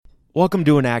Welcome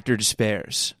to An Actor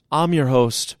Despairs. I'm your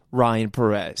host, Ryan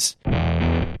Perez.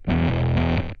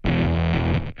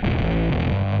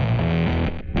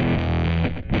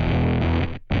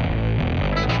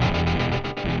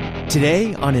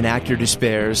 Today on An Actor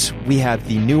Despairs, we have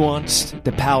the nuanced,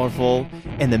 the powerful,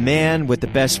 and the man with the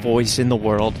best voice in the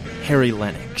world, Harry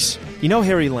Lennix. You know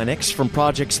Harry Lennix from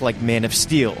projects like Man of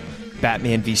Steel,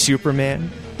 Batman v Superman,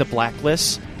 The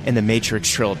Blacklist, and the Matrix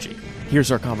trilogy.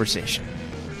 Here's our conversation.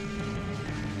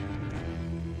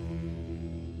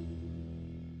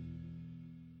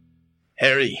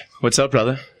 Harry, what's up,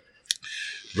 brother?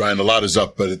 Ryan, a lot is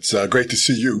up, but it's great to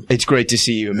see you. It's great to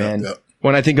see you, man. Yeah.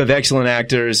 When I think of excellent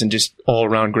actors and just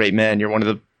all-around great men, you're one of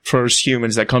the first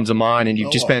humans that comes to mind, and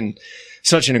you've just been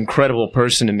such an incredible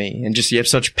person to me, and just you have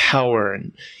such power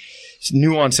and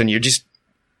nuance, and you're just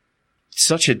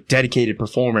such a dedicated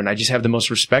performer, and I just have the most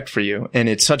respect for you, and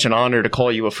it's such an honor to call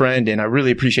you a friend, and I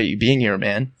really appreciate you being here,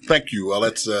 man. Thank you. Well,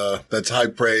 that's high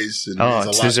praise, and there's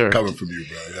a lot deserved. coming from you,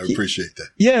 bro. I appreciate that.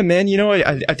 Yeah, man. You know,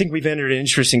 I think we've entered an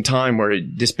interesting time where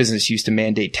this business used to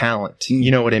mandate talent. You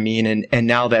know what I mean? And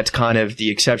now that's kind of the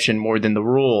exception more than the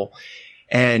rule.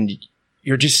 And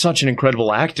you're just such an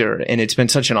incredible actor, and it's been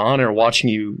such an honor watching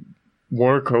you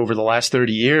work over the last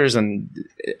 30 years. And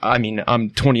I mean, I'm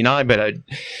 29, but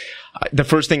the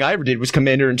first thing I ever did was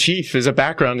Commander-in-Chief as a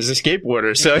background as a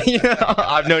skateboarder. So, you know,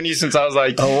 I've known you since I was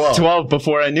like 12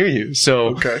 before I knew you.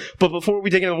 So, But before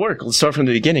we dig into work, let's start from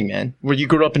the beginning, man. Where you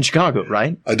grew up in Chicago,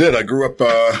 right? I did. I grew up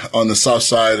on the south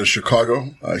side of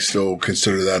Chicago. I still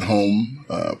consider that home.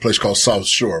 A place called South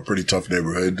Shore, a pretty tough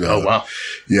neighborhood. Oh, wow.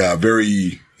 Yeah,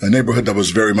 a neighborhood that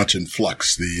was very much in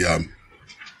flux.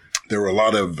 There were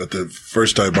at the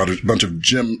first time, about a bunch of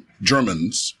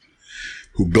Germans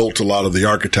who built a lot of the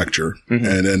architecture. Mm-hmm.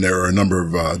 And then there are a number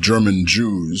of German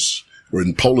Jews or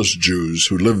Polish Jews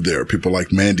who lived there, people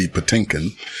like Mandy Patinkin,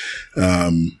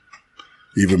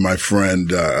 even my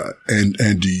friend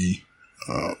Andy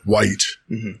White.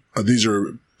 Mm-hmm. These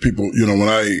are people, you know,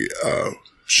 when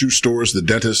shoe stores, the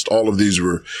dentist, all of these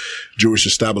were Jewish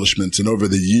establishments. And over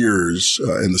the years,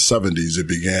 in the 70s, it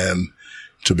began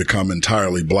to become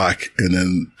entirely black and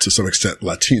then to some extent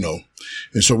Latino.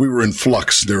 And so we were in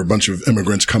flux. There were a bunch of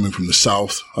immigrants coming from the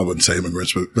South. I wouldn't say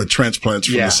immigrants, but transplants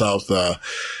from the South,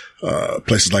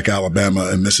 places like Alabama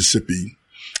and Mississippi.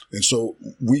 And so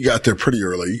we got there pretty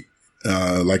early,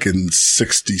 like in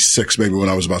 66, maybe when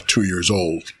I was about 2 years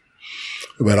old.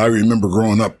 But I remember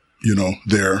growing up, you know,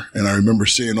 there, and I remember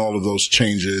seeing all of those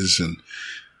changes and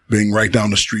being right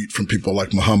down the street from people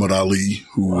like Muhammad Ali,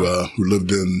 who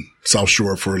lived in South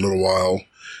Shore for a little while.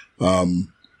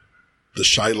 The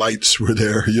Shy Lights were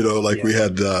there, you know, we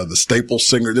had, the Staples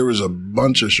Singer. There was a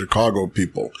bunch of Chicago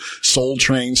people. Soul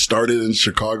Train started in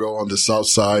Chicago on the South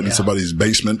Side in somebody's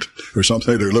basement or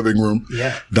something, their living room.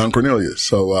 Yeah. Don Cornelius.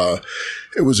 So,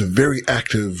 it was a very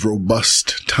active,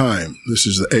 robust time. This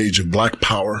is the age of Black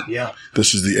Power. Yeah.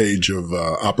 This is the age of,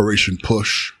 Operation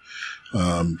Push.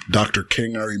 Dr.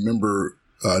 King, I remember,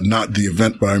 not the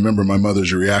event, but I remember my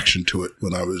mother's reaction to it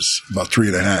when I was about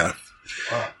 3.5.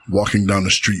 Wow. Walking down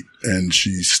the street, and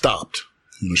she stopped.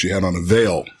 You know, she had on a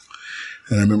veil,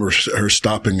 and I remember her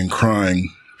stopping and crying,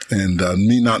 and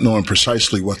me not knowing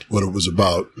precisely what it was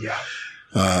about. Yeah.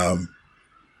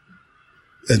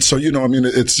 And so, you know, I mean,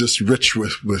 it's just rich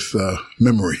with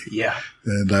memory. Yeah.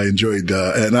 And I enjoyed,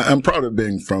 and I'm proud of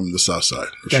being from the South Side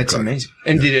of That's Chicago. Amazing.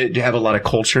 And did it have a lot of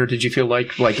culture? Did you feel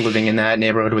like living in that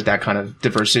neighborhood with that kind of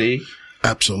diversity?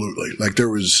 Absolutely. Like there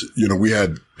was, you know, we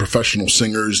had professional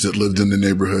singers that lived in the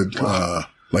neighborhood. Wow.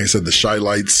 Like I said, the Shy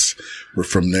Lights were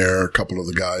from there. A couple of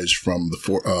the guys from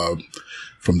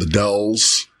the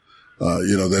Dells.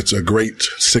 You know, that's a great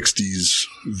 60s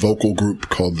vocal group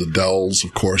called the Dells.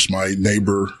 Of course, my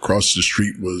neighbor across the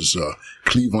street was,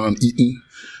 Cleavon Eaton,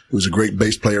 who was a great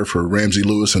bass player for Ramsey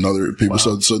Lewis and other people.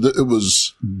 Wow. So it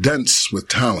was dense with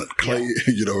talent. Clay,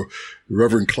 you know,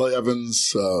 Reverend Clay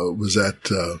Evans, was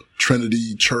at,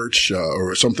 Trinity Church,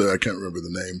 or something. I can't remember the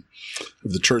name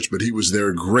of the church, but he was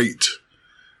there. Great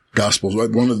gospel,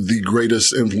 one of the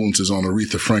greatest influences on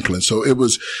Aretha Franklin. So it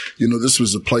was, you know, this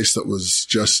was a place that was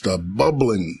just,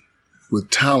 bubbling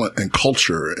with talent and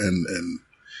culture and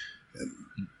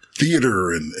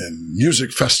theater and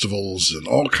music festivals and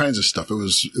all kinds of stuff. It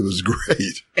was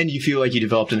great. And you feel like you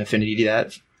developed an affinity to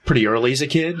that pretty early as a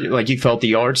kid? Like you felt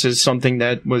the arts as something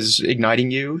that was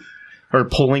igniting you or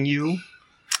pulling you?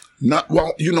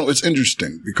 Well, you know, it's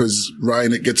interesting because,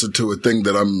 Ryan, it gets into a thing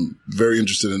that I'm very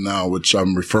interested in now, which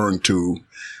I'm referring to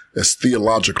as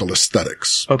theological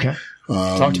aesthetics. Okay.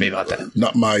 Talk to me about that.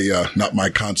 Not my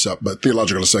concept, but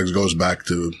theological aesthetics goes back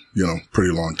to, you know,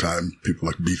 pretty long time. People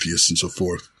like Boethius and so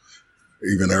forth.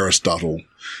 even Aristotle.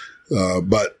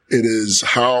 But it is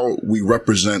how we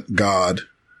represent God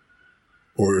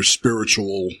or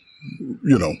spiritual,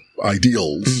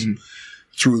 ideals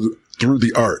through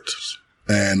the arts,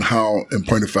 and how, in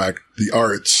point of fact, the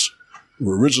arts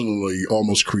were originally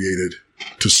almost created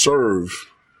to serve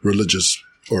religious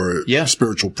or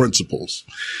spiritual principles.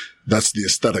 That's the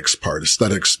aesthetics part.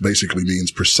 Aesthetics basically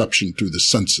means perception through the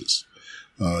senses,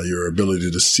 your ability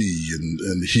to see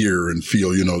and hear and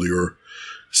feel, your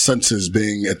senses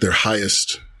being at their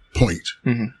highest point.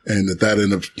 And that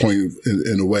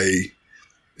in a way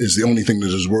is the only thing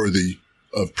that is worthy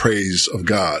of praise of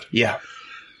God. Yeah.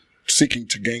 Seeking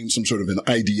to gain some sort of an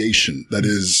ideation. That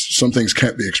is, some things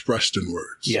can't be expressed in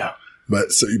words. Yeah.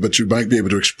 But you might be able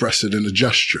to express it in a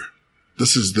gesture.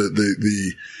 This is this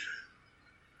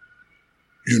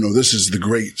is the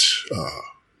great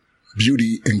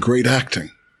beauty in great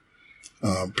acting,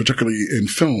 particularly in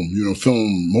film.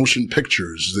 Film, motion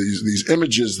pictures, these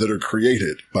images that are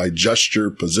created by gesture,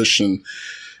 position,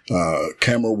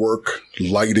 camera work,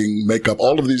 lighting, makeup,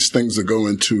 all of these things that go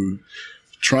into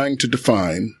trying to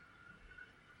define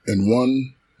in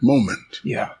one moment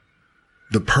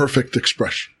the perfect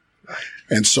expression.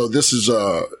 And so this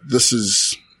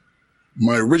is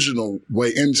my original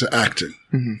way into acting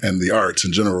and the arts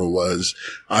in general was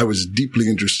I was deeply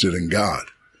interested in God.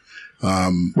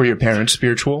 Were your parents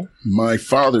spiritual? My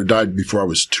father died before I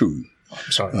was 2.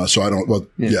 I'm sorry. So I don't,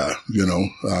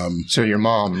 so your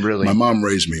mom really? My mom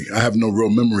raised me. I have no real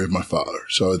memory of my father.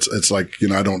 So it's like,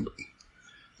 I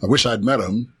wish I'd met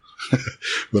him.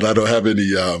 But I don't have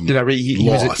any Did I read? He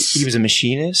was a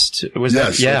machinist. Was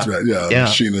that? Yeah, that's right. Yeah, a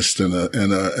machinist and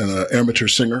an amateur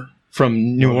singer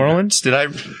from New Orleans.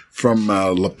 From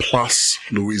Laplace,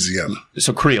 Louisiana?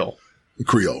 So Creole.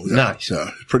 Creole. Yeah. Nice. Yeah,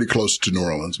 pretty close to New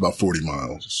Orleans, about 40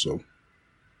 miles. So,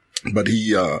 but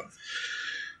he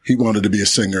wanted to be a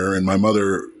singer, and my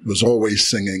mother was always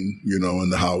singing, in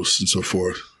the house and so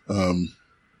forth.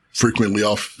 Frequently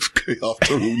off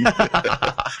tune,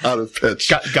 out of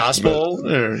pitch. Gospel,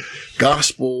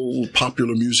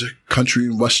 popular music, country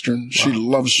and western. Wow. She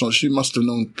loves songs. She must have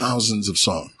known thousands of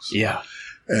songs. Yeah.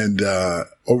 And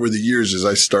over the years, as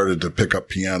I started to pick up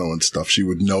piano and stuff, she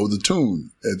would know the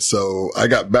tune. And so I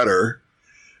got better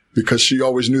because she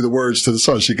always knew the words to the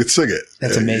song. She could sing it.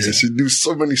 That's amazing. And she knew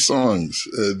so many songs.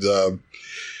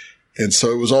 And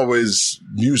so it was always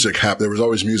music there was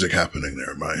always music happening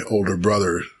there. My older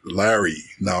brother, Larry,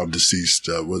 now deceased,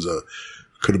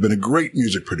 could have been a great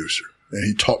music producer. And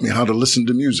he taught me how to listen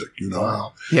to music,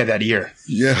 Wow. Yeah, that ear.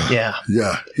 Yeah. Yeah.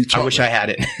 Yeah. I wish I had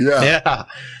it. Yeah. Yeah.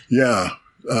 Yeah.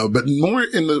 But more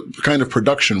in the kind of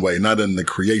production way, not in the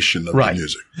creation of the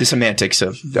music. The semantics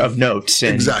of notes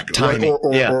and timing.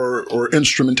 Or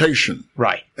instrumentation.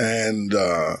 Right. And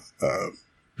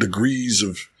degrees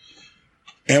of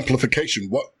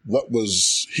amplification.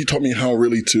 He taught me how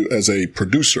really to, as a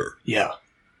producer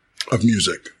of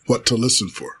music, what to listen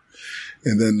for.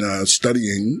 And then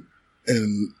studying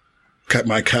in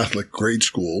my Catholic grade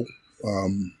school,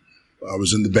 I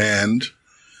was in the band.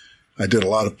 I did a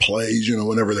lot of plays,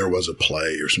 whenever there was a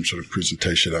play or some sort of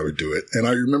presentation, I would do it. And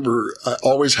I remember I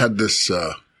always had this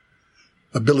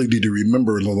ability to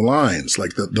remember the lines,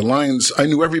 like the lines. I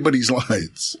knew everybody's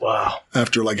lines. Wow.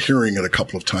 After hearing it a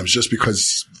couple of times, just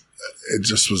because it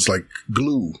just was like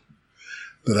glue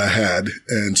that I had.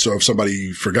 And so if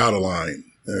somebody forgot a line,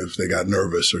 if they got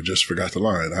nervous or just forgot the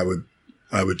line, I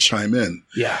would chime in.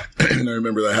 Yeah. And I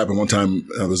remember that happened one time.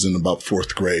 I was in about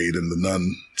 4th grade and the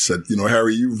nun said,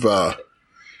 Harry, you've got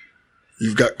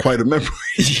quite a memory.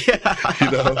 Yeah.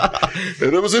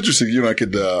 And it was interesting.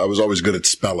 I was always good at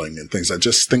spelling and things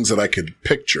things that I could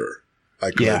picture.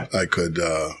 I could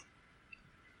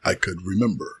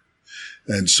remember.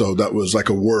 And so that was like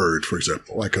a word, for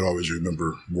example. I could always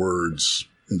remember words.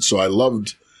 And so I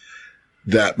loved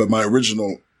that. But my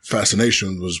original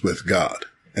fascination was with God.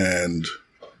 And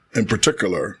in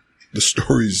particular, the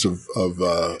stories of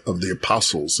the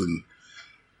apostles and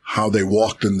how they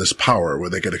walked in this power where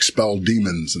they could expel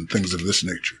demons and things of this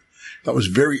nature. That was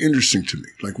very interesting to me.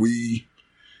 Like we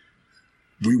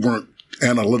weren't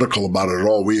analytical about it at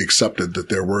all. We accepted that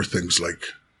there were things like,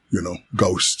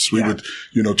 ghosts. We would,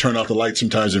 turn out the light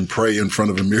sometimes and pray in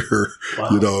front of a mirror,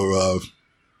 wow.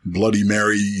 Bloody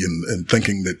Mary and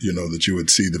thinking that, that you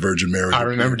would see the Virgin Mary. I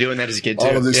remember doing that as a kid too.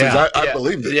 All of these things. I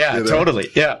believed it. Yeah,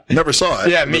 totally. Yeah. Never saw it.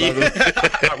 Yeah, me.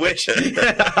 I wish. I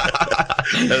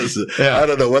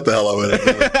don't know what the hell I went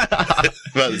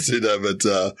about to see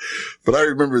that, but I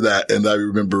remember that. And I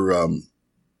remember,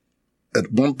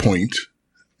 at one point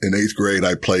in 8th grade,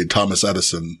 I played Thomas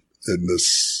Edison in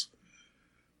this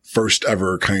first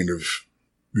ever kind of,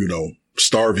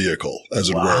 star vehicle, as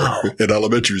it were, in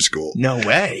elementary school. No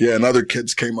way. Yeah, and other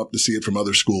kids came up to see it from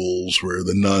other schools where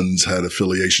the nuns had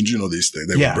affiliations. You know these things.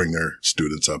 They would bring their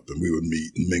students up, and we would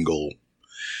meet and mingle.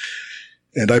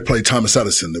 And I played Thomas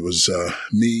Edison. It was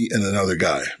me and another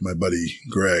guy, my buddy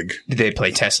Greg. Did they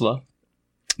play Tesla?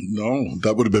 No,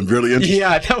 that would have been really interesting.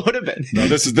 Yeah, that would have been. No,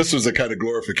 this was a kind of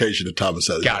glorification of Thomas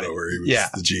Edison, Got it. where he was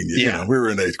the genius. Yeah. You know, we were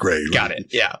in 8th grade. Got it.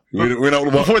 Yeah. We don't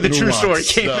want before the true nuance. story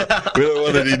came out. We don't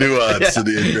want any nuance in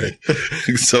the 8th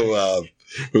grade. So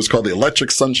it was called the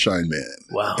Electric Sunshine Man.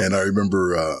 Wow. And I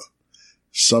remember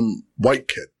some white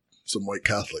kid, some white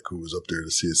Catholic who was up there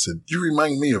to see it said, "You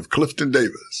remind me of Clifton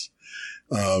Davis,"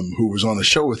 who was on the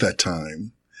show at that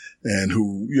time and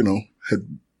who, you know,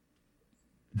 had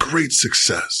great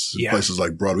success in places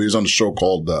like Broadway. He was on a show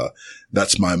called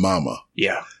That's My Mama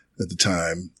at the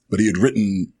time. But he had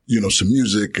written, you know, some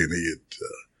music, and he had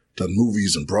done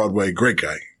movies on Broadway. Great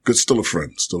guy. Good. Still a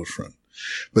friend.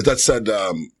 But that said,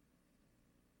 I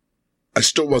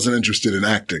still wasn't interested in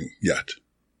acting yet.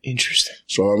 Interesting.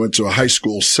 So I went to a high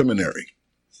school seminary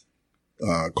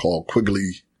called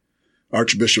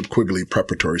Archbishop Quigley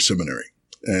Preparatory Seminary,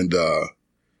 and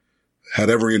had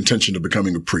every intention of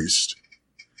becoming a priest.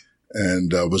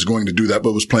 And was going to do that,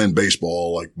 but was playing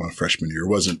baseball like my freshman year.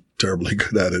 Wasn't terribly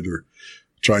good at it, or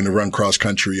trying to run cross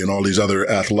country and all these other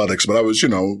athletics. But I was, you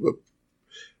know,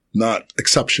 not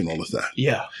exceptional at that.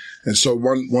 Yeah. And so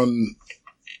one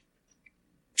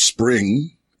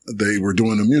spring, they were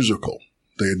doing a musical.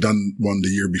 They had done one the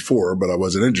year before, but I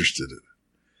wasn't interested in it.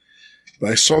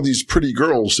 But I saw these pretty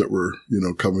girls that were, you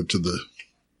know, coming to the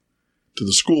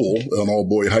school, an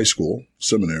all-boy high school,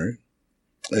 seminary.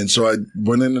 And so I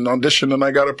went in and auditioned, and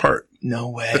I got a part. No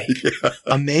way.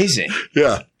 Amazing.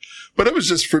 Yeah. But it was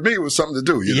just, for me, it was something to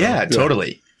do. You know? Yeah,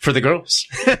 totally. For the girls.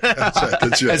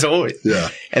 That's As always. Yeah.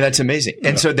 And that's amazing.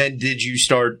 And so then did you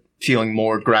start feeling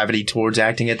more gravity towards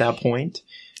acting at that point?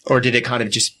 Or did it kind of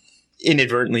just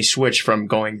inadvertently switch from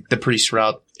going the priest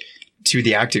route to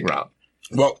the acting route?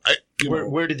 Well,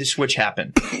 where did the switch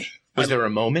happen? Was there a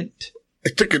moment? I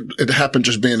think it happened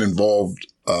just being involved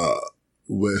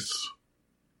with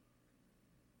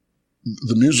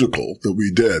the musical that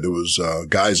we did. It was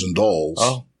Guys and Dolls.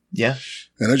 Oh, yeah.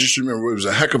 And I just remember it was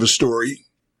a heck of a story.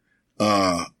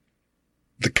 The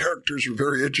characters were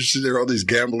very interesting. There were all these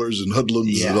gamblers and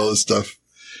hoodlums and all this stuff.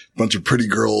 Bunch of pretty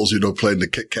girls, you know, playing the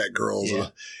Kit Kat girls. Yeah.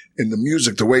 And the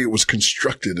music, the way it was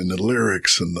constructed, and the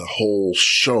lyrics and the whole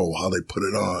show, how they put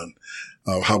it on,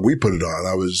 how we put it on.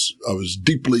 I was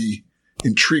deeply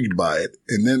intrigued by it.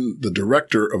 And then the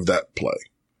director of that play,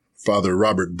 Father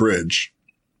Robert Bridge,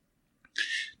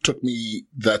 took me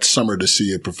that summer to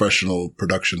see a professional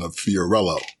production of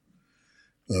Fiorello,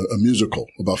 a musical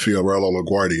about Fiorello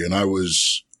LaGuardia, and I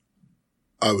was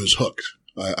hooked.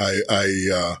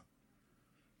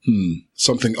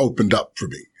 Something opened up for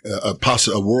me,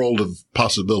 a world of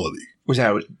possibility. Was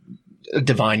that a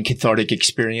divine cathartic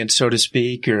experience, so to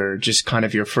speak, or just kind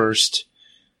of your first,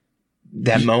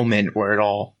 that moment where it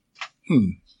all?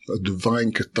 A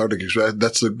divine cathartic experience.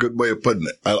 That's a good way of putting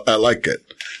it. I like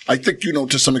it. I think, you know,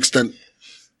 to some extent,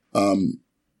 it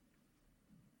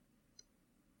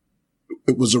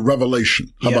was a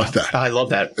revelation. How about that? I love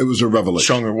that. It was a revelation.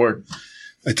 Stronger word.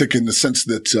 I think in the sense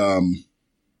that,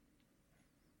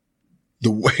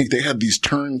 the way they had these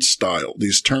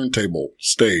turntable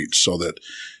stage so that,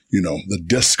 you know, the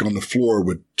disc on the floor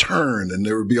would turn and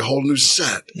there would be a whole new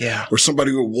set. Yeah. Or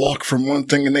somebody would walk from one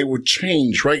thing and they would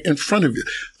change right in front of you.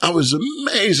 I was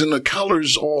amazed, and the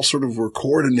colors all sort of were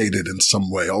coordinated in some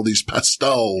way. All these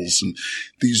pastels and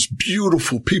these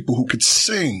beautiful people who could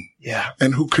sing. Yeah.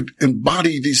 And who could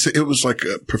embody these. It was like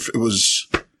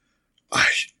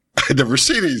I'd never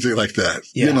seen anything like that.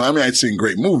 Yeah. You know, I mean, I'd seen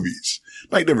great movies.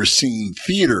 I'd never seen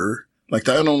theater like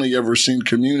that. I'd only ever seen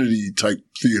community type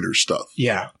theater stuff.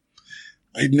 Yeah.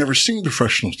 I'd never seen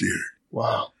professional theater.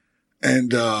 Wow.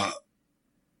 And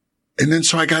then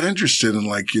so I got interested in,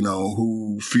 like, you know,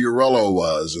 who Fiorello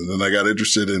was. And then I got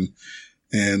interested in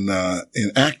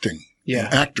acting,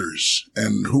 and actors,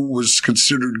 and who was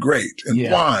considered great and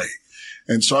why.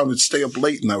 And so I would stay up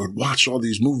late and I would watch all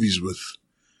these movies with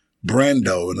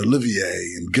Brando and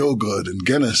Olivier and Gielgud and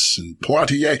Guinness and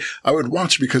Poitier. I would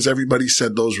watch because everybody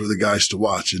said those were the guys to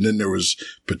watch. And then there was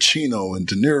Pacino and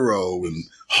De Niro and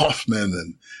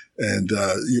Hoffman and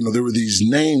you know, there were these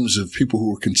names of people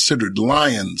who were considered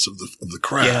lions of the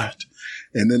craft.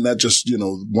 Yeah. And then that just, you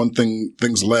know,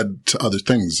 things led to other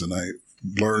things, and I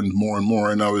learned more and more,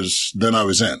 and I was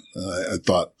in. I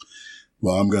thought,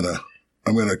 well, I'm going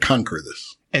to conquer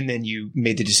this. And then you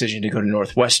made the decision to go to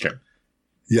Northwestern.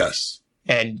 Yes.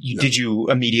 And did you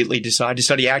immediately decide to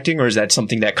study acting, or is that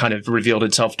something that kind of revealed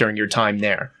itself during your time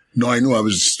there? No, I knew I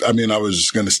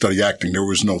was going to study acting. There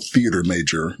was no theater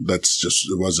major.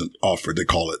 It wasn't offered. They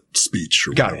call it speech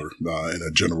or whatever, in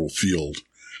a general field.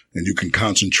 And you can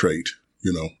concentrate,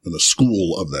 in a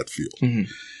school of that field.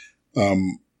 Mm-hmm.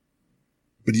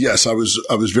 But yes, I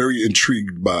was very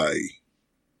intrigued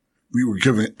we were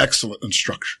given excellent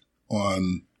instruction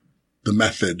on the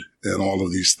method and all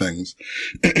of these things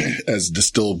as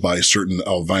distilled by a certain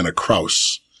Alvina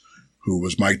Krauss, who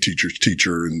was my teacher's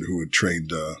teacher and who had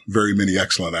trained very many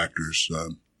excellent actors. I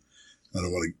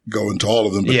don't want to go into all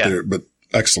of them, but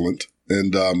excellent.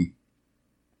 And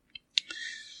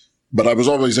but I was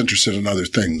always interested in other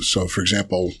things. So, for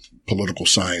example, political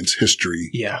science,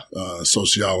 history,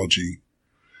 sociology,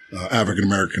 African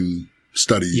American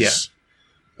studies,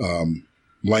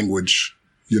 language.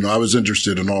 I was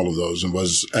interested in all of those and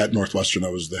was at Northwestern. I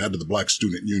was the head of the Black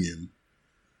Student Union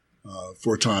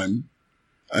for a time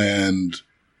and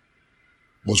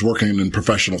was working in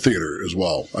professional theater as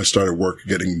well. I started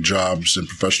getting jobs in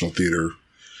professional theater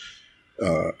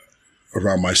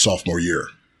around my sophomore year.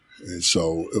 And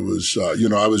so it was,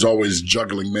 I was always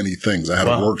juggling many things. I had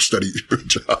a work-study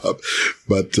job,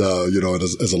 but,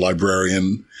 as a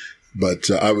librarian, but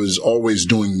I was always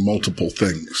doing multiple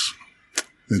things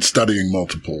and studying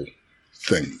multiple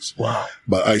things. Wow.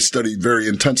 But I studied very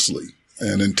intensively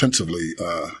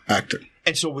acting.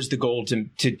 And so was the goal to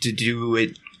do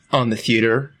it on the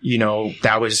theater?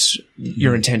 That was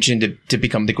your intention to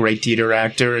become the great theater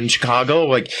actor in Chicago?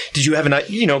 Like, did you have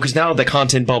because now the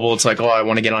content bubble, it's like, I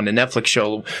want to get on a Netflix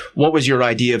show. What was your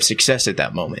idea of success at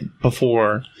that moment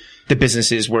before the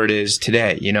business is where it is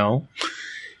today,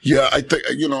 Yeah, I think,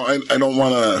 I don't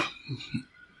want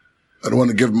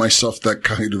to give myself that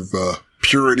kind of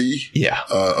purity,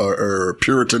 or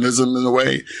puritanism in a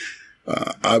way.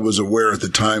 I was aware at the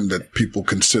time that people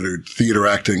considered theater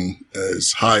acting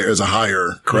as a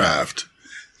higher craft,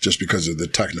 just because of the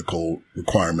technical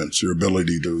requirements, your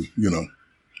ability to,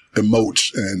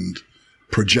 emote and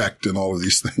project and all of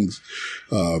these things,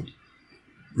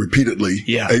 repeatedly,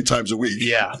 8 times a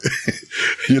week,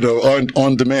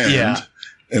 on demand. Yeah.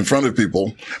 In front of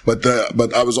people, but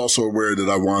I was also aware that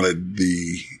I wanted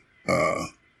the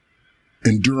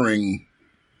enduring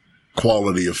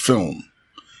quality of film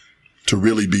to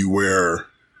really be where,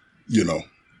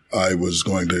 I was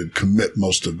going to commit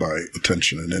most of my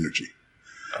attention and energy.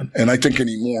 And I think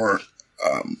anymore,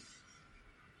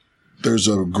 there's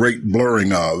a great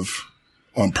blurring of,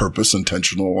 on purpose,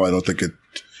 intentional. I don't think it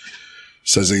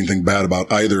says anything bad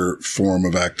about either form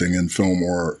of acting in film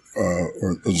or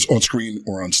on screen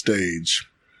or on stage.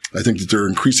 I think that they're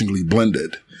increasingly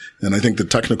blended. And I think the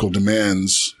technical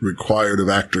demands required of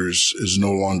actors is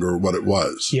no longer what it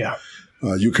was. Yeah.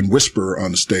 You can whisper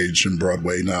on stage in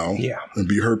Broadway now and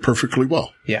be heard perfectly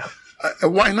well. Yeah.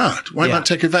 Why not? Why not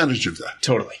take advantage of that?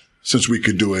 Totally. Since we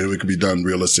could do it, it could be done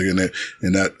realistic, and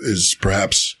that is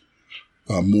perhaps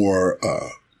more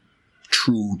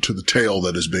true to the tale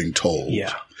that is being told.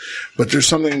 Yeah. But there's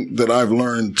something that I've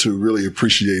learned to really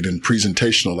appreciate in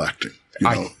presentational acting.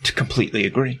 I completely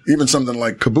agree. Even something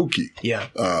like kabuki. Yeah.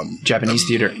 Japanese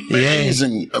theater.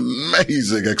 Amazing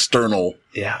external.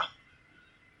 Yeah.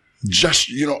 Just,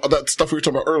 that stuff we were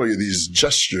talking about earlier, these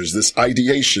gestures, this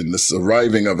ideation, this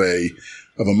arriving of a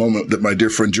moment that my dear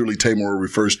friend Julie Taymor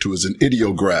refers to as an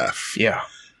ideograph. Yeah.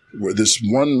 Where this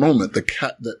one moment, that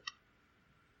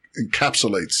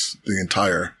encapsulates the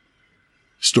entire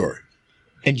story.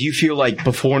 And do you feel like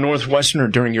before Northwestern or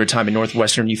during your time at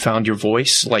Northwestern, you found your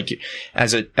voice, like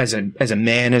as a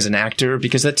man, as an actor?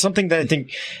 Because that's something that I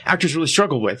think actors really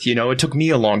struggle with. It took me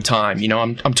a long time.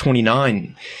 I'm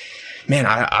 29. Man,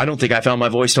 I don't think I found my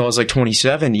voice till I was like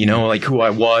 27, like who I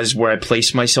was, where I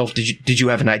placed myself. Did you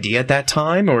have an idea at that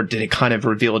time, or did it kind of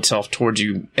reveal itself towards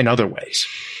you in other ways?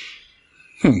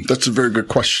 That's a very good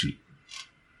question.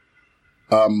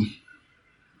 I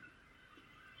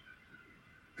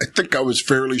think I was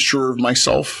fairly sure of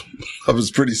myself. I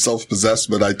was pretty self-possessed,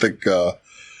 but I think, the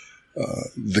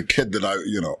kid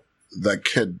that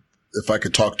kid, if I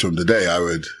could talk to him today, I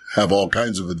would have all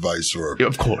kinds of advice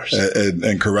of course,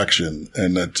 and correction.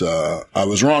 And that, I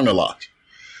was wrong a lot.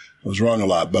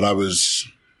 But I was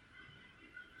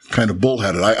kind of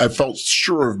bullheaded. I felt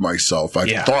sure of myself.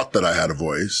 I thought that I had a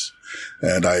voice,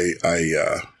 and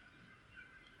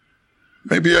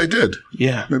maybe I did.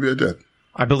 Yeah. Maybe I did.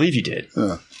 I believe you did.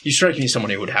 Yeah. You strike me as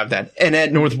someone who would have that. And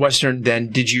at Northwestern,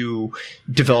 then, did you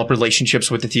develop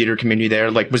relationships with the theater community there?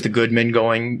 Like, was the Goodman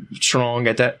going strong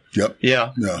at that? Yep.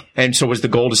 Yeah. Yeah. And so was the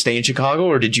goal to stay in Chicago,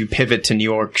 or did you pivot to New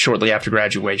York shortly after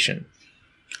graduation?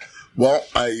 Well,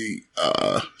 I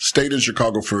stayed in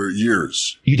Chicago for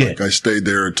years. You did? Like I stayed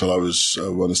there until I was, I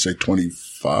want to say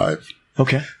 25.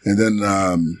 Okay. And then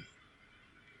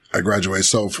I graduated.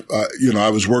 So, I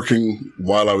was working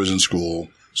while I was in school.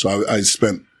 So I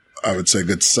spent, I would say, a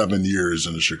good 7 years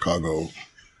in the Chicago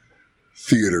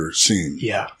theater scene.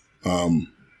 Yeah.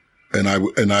 And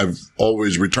I've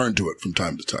always returned to it from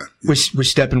time to time. Was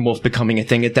Steppenwolf becoming a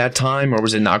thing at that time, or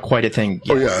was it not quite a thing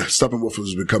yet? Oh yeah, Steppenwolf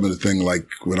was becoming a thing like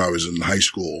when I was in high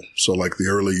school. So like the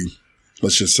early,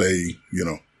 let's just say,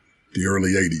 the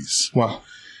early 80s. Wow.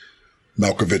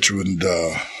 Malkovich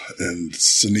and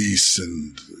Sinise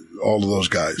and all of those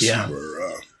guys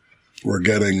were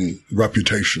getting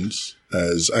reputations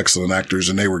as excellent actors,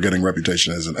 and they were getting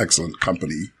reputation as an excellent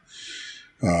company.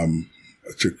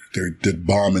 They did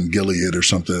Bomb and Gilead or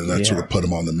something, and that sort of put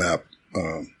them on the map.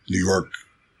 New York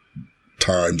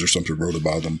Times or something wrote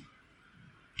about them.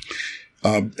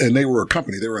 And they were a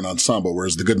company. They were an ensemble,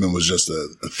 whereas the Goodman was just a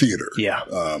theater. Yeah.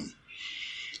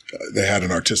 They had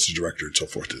an artistic director and so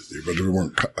forth, but they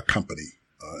weren't a company,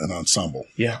 an ensemble.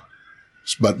 Yeah.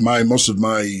 But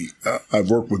I've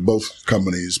worked with both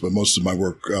companies, but most of my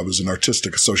work, I was an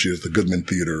artistic associate at the Goodman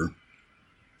Theater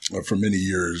for many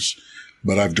years.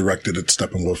 But I've directed at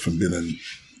Steppenwolf and been in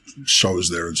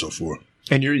shows there and so forth.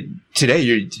 And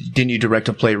didn't you direct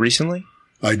a play recently?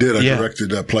 I did. I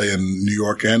directed a play in New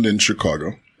York and in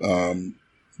Chicago.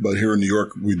 But here in New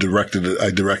York,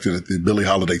 I directed at the Billie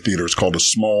Holiday Theater. It's called A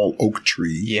Small Oak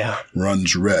Tree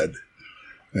Runs Red.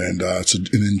 And it's an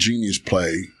ingenious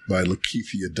play by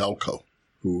Lakeithia Delco,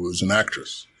 who is an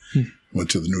actress. Went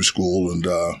to the New School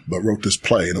but wrote this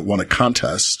play, and it won a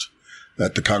contest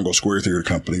at the Congo Square Theater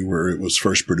Company, where it was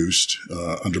first produced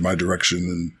under my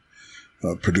direction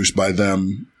and produced by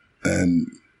them, and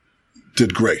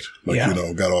did great.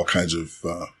 Got all kinds of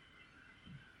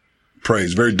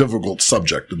praise. Very difficult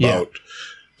subject about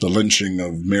the lynching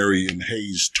of Marion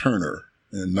Hayes Turner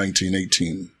in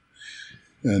 1918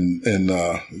 in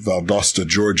Valdosta,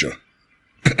 Georgia.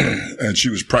 And she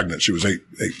was pregnant. She was eight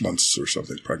months or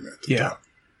something pregnant. Yeah.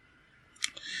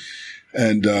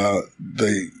 And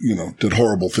they, did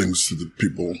horrible things to the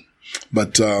people.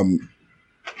 But the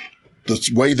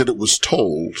way that it was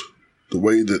told, the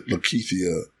way that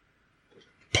Lakeithia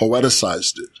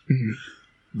poeticized it,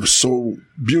 was so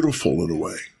beautiful in a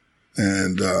way.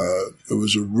 And it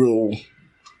was a real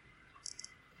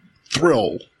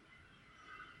thrill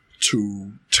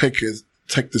to take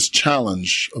this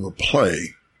challenge of a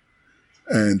play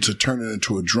and to turn it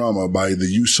into a drama by the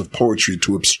use of poetry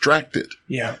to abstract it.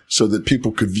 Yeah. So that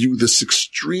people could view this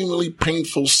extremely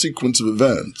painful sequence of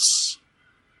events.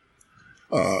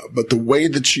 But the way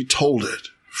that she told it,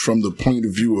 from the point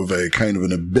of view of a kind of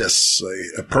an abyss,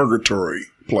 a purgatory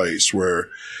place where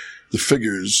the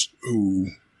figures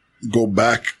who go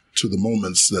back to the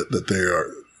moments that they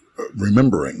are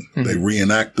remembering, they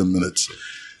reenact them,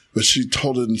 but she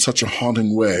told it in such a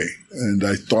haunting way. And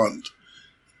I thought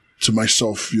to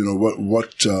myself,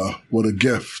 what a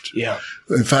gift. Yeah.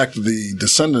 In fact, the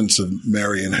descendants of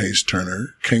Marion Hayes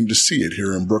Turner came to see it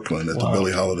here in Brooklyn at the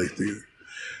Billie Holiday Theater,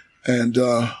 and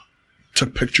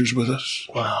took pictures with us.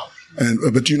 Wow.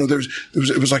 But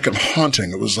it was like a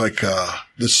haunting. It was like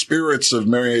the spirits of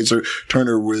Marion Hayes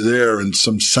Turner were there in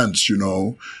some sense.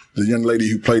 The young lady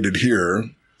who played it here,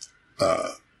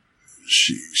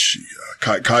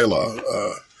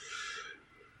 Kyla,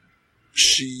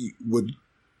 she would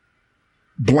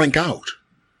blank out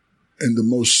in the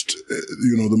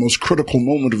most critical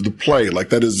moment of the play. Like,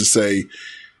 that is to say,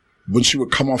 when she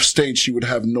would come off stage, she would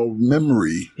have no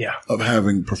memory of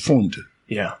having performed it.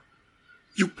 Yeah.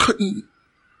 You couldn't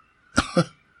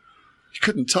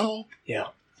tell. Yeah.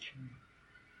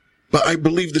 But I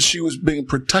believe that she was being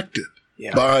protected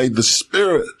by the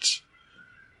spirit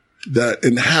that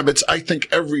inhabits, I think,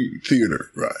 every theater,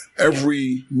 right?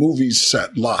 Every movie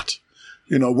set lot.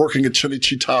 Working at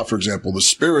Cinecittà, for example, the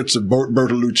spirits of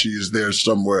Bertolucci is there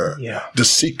somewhere. Yeah. De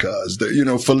Sica is there.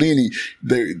 Fellini,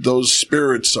 those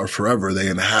spirits are forever. They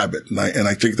inhabit. And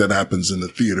I think that happens in the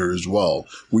theater as well.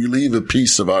 We leave a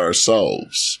piece of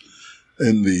ourselves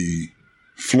in the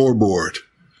floorboard,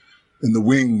 in the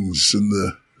wings, in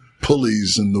the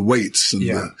pulleys, and the weights. And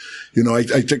I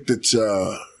think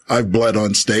that, I've bled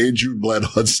on stage. You bled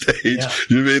on stage. Yeah.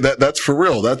 You mean that's for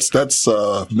real. That's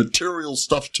material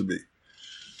stuff to me.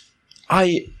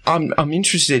 I'm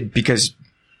interested because,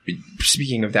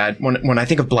 speaking of that, when I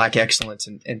think of Black excellence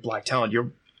and Black talent,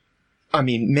 I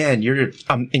mean, man, you're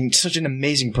such an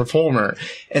amazing performer.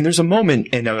 And there's a moment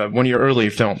in one of your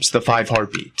earlier films, The Five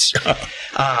Heartbeats,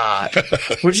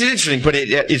 which is interesting, but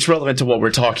it's relevant to what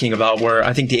we're talking about, where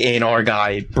I think the A&R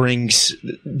guy brings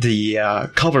the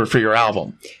cover for your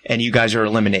album, and you guys are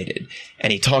eliminated.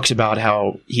 And he talks about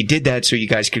how he did that so you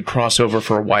guys could cross over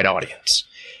for a white audience.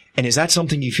 And is that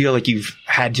something you feel like you've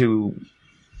had to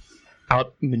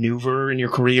outmaneuver in your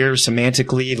career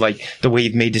semantically, like the way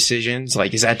you've made decisions?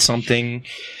 Like, is that something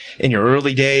in your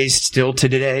early days still to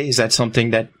today? Is that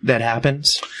something that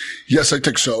happens? Yes, I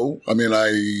think so. I mean,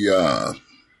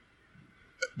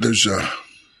 there's a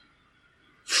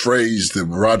phrase that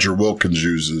Roger Wilkins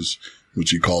uses,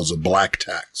 which he calls a black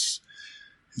tax.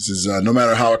 He says, no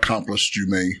matter how accomplished you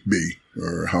may be,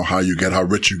 or how high you get, how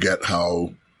rich you get,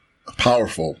 how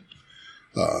powerful,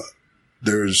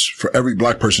 for every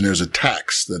black person, there's a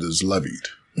tax that is levied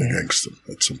against them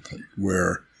at some point,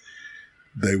 where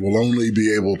they will only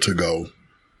be able to go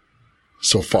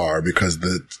so far because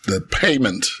the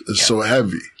payment is so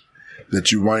heavy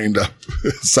that you wind up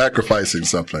sacrificing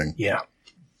something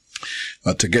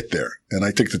to get there. And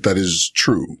I think that is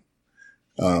true.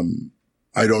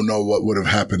 I don't know what would have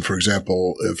happened, for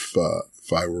example, if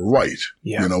I were white.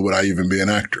 You know, would I even be an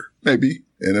actor? Maybe.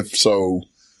 And if so,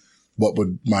 what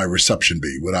would my reception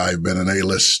be? Would I have been an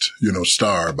A-list,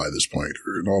 star by this point,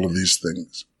 or all of these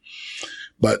things?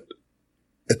 But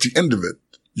at the end of it,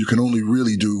 you can only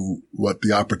really do what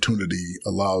the opportunity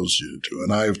allows you to do.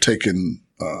 And I have taken,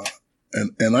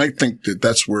 and I think that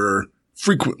that's where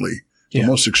frequently the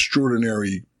most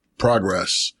extraordinary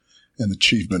progress and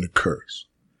achievement occurs,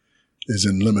 is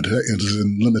in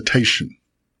limitation.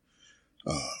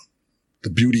 The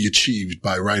beauty achieved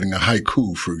by writing a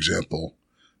haiku, for example,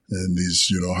 and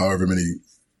these, however many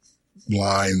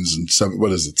lines and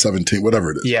 17,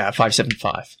 whatever it is. Yeah,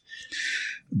 575.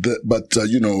 But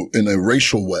in a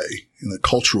racial way, in a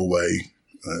cultural way,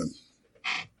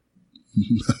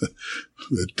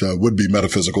 it would be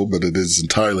metaphysical, but it is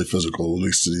entirely physical, at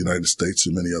least in the United States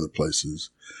and many other places.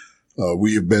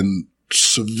 We have been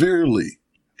severely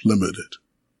limited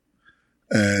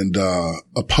and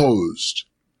opposed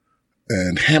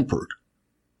and hampered,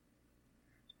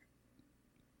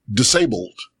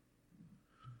 disabled,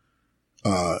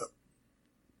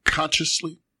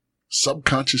 consciously,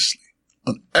 subconsciously,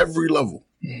 on every level.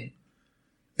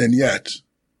 And yet,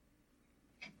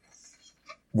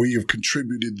 we have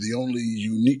contributed the only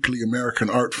uniquely American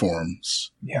art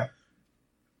forms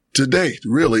to date,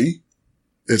 really.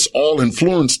 It's all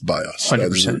influenced by us.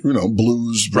 100%.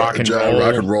 Blues, rock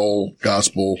and roll,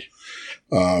 gospel,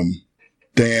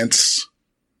 dance,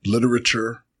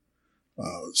 literature.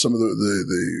 Some of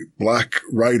the black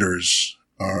writers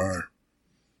are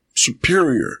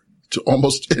superior to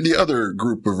almost any other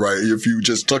group of writers. If you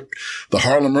just took the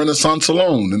Harlem Renaissance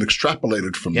alone and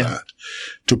extrapolated from that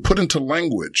to put into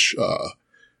language,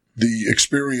 the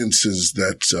experiences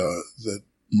that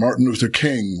Martin Luther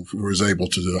King was able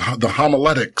to do, the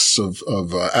homiletics of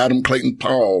Adam Clayton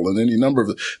Powell, and any number of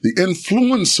the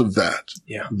influence of that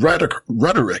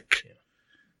rhetoric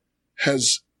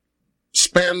has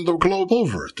spanned the globe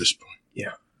over at this point.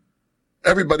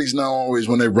 Everybody's now always,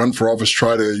 when they run for office,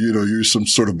 try to, use some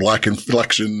sort of black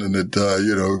inflection, and it,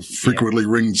 frequently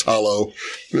rings hollow.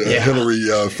 Hillary,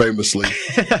 famously.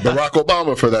 Barack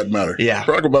Obama, for that matter.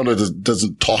 Barack Obama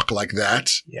doesn't talk like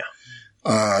that.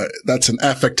 That's an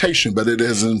affectation, but it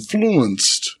has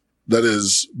influenced, that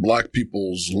is, black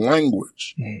people's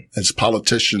language as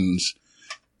politicians,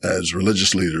 as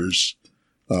religious leaders,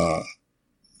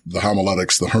 the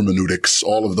homiletics, the hermeneutics,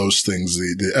 all of those things,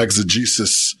 the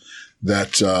exegesis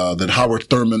that Howard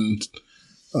Thurman,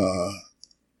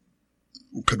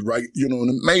 could write,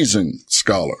 an amazing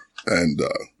scholar and,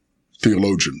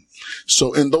 theologian.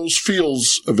 So in those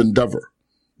fields of endeavor,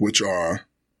 which are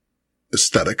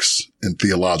aesthetics and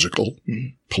theological,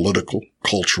 political,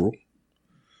 cultural,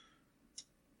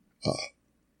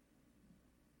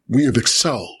 we have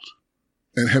excelled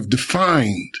and have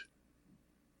defined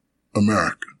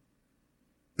America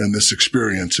and this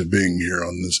experience of being here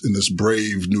in this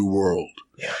brave new world.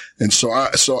 And so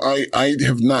I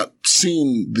have not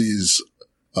seen these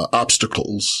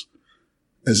obstacles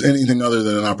as anything other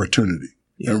than an opportunity.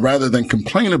 And rather than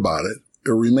complain about it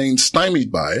or remain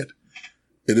stymied by it,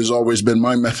 it has always been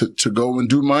my method to go and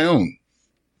do my own.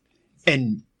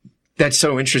 And that's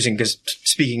so interesting, because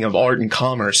speaking of art and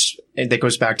commerce, and that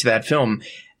goes back to that film.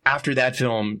 After that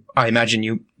film, I imagine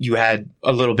you had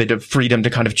a little bit of freedom to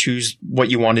kind of choose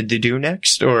what you wanted to do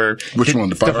next, or which one?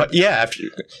 The Fire?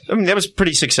 That was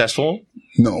pretty successful.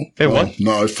 No. It was?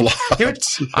 No, it flopped.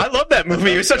 I love that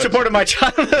movie. It was such a part of my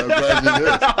childhood. I'm glad you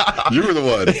did. You were the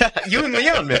one. Yeah, you and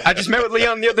Leon, man. I just met with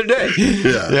Leon the other day.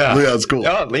 Yeah. Leon's cool.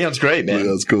 Oh, Leon's great, man.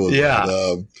 Leon's cool. Yeah.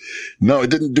 But, no, it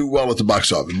didn't do well at the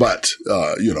box office, but,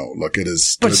 look, it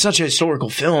is. But it's such a historical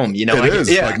film, you know. It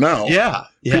is, like now. Yeah.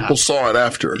 People saw it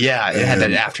after. Yeah, it had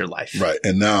that afterlife. Right.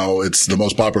 And now it's the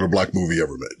most popular black movie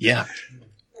ever made. Yeah.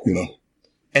 You know.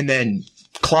 And then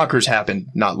Clockers happened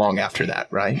not long after that,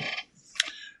 right?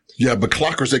 Yeah, but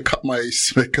Clockers, they cut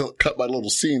my little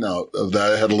scene out of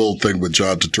that. I had a little thing with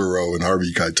John Turturro and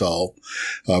Harvey Keitel,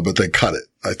 but they cut it.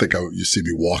 I think you see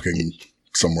me walking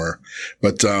somewhere,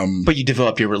 but you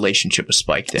developed your relationship with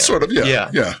Spike there. Sort of,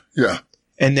 yeah.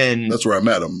 And then that's where I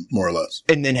met him, more or less.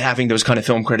 And then having those kind of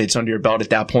film credits under your belt at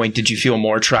that point, did you feel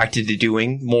more attracted to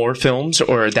doing more films,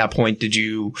 or at that point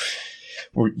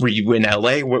were you in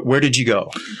LA? Where did you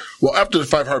go? Well, after the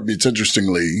 5 Heartbeats,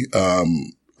 interestingly,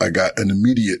 I got an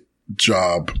immediate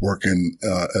job working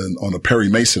on a Perry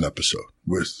Mason episode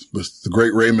with the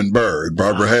great Raymond Burr and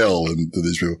Barbara Hale and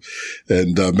these people,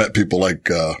 and met people like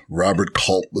Robert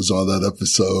Culp was on that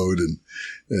episode,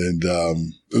 and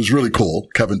it was really cool.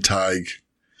 Kevin Teague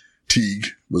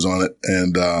was on it,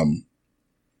 and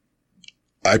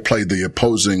I played the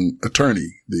opposing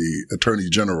attorney, the attorney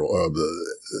general,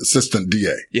 the assistant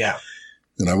DA. Yeah.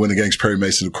 And I went against Perry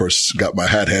Mason, of course, got my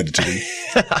hat handed to me.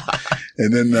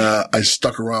 And then I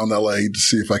stuck around LA to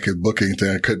see if I could book anything.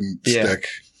 I couldn't stick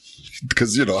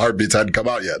because, Heartbeats hadn't come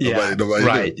out yet. Yeah. Nobody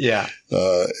right. knew. Yeah.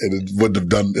 And it wouldn't have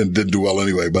done, and didn't do well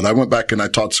anyway. But I went back and I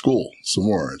taught school some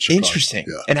more in Chicago. Interesting.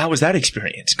 Yeah. And how was that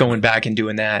experience, going back and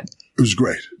doing that? It was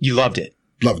great. You loved it.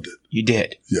 Loved it. You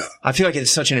did. Yeah. I feel like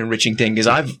it's such an enriching thing because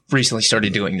I've recently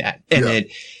started doing that. And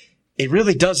it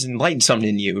really does enlighten something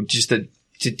in you just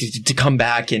to come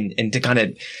back and to kind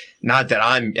of, not that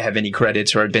I have any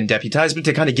credits or have been deputized, but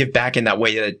to kind of give back in that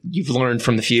way that you've learned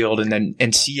from the field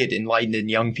and see it enlightened in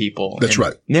young people. That's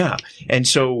right. Yeah. And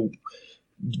so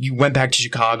you went back to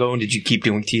Chicago, and did you keep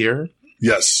doing theater?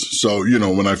 Yes. So,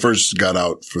 when I first got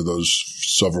out for those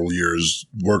several years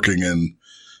working in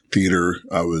theater,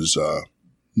 I was,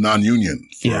 non-union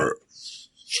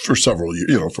for several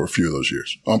years, for a few of those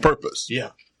years on purpose. Yeah.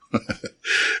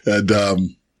 And,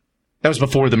 that was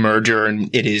before the merger,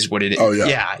 and it is what it is. Oh,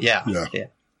 yeah. Yeah.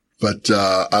 But,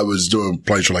 I was doing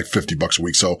plays for like $50 a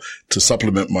week. So to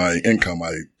supplement my income,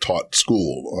 I taught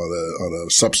school on a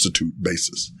substitute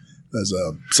basis as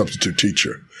a substitute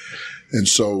teacher. And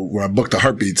so when I booked the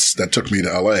Heartbeats, that took me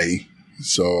to LA.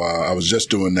 So, I was just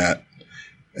doing that.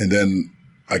 And then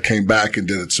I came back and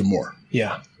did it some more.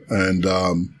 Yeah. And,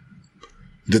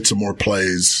 did some more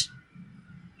plays.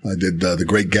 I did, The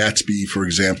Great Gatsby, for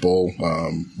example,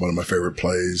 one of my favorite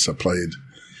plays. I played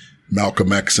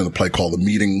Malcolm X in a play called The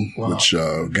Meeting, which,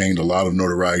 gained a lot of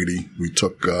notoriety. We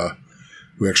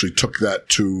actually took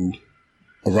that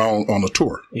on a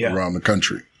tour around the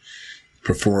country.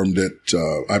 Performed it.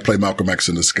 I played Malcolm X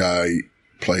and this guy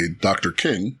played Dr.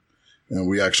 King. And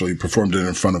we actually performed it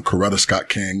in front of Coretta Scott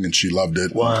King, and she loved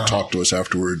it. Wow. And talked to us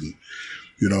afterward. And,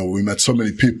 we met so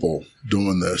many people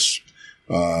doing this.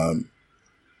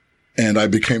 And I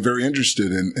became very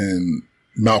interested in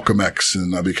Malcolm X,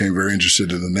 and I became very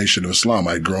interested in the Nation of Islam.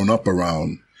 I'd grown up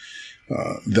around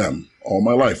them all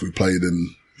my life. We played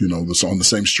on the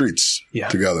same streets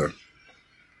together.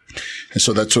 And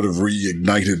so that sort of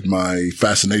reignited my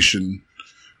fascination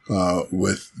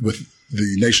with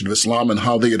the Nation of Islam and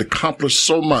how they had accomplished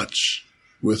so much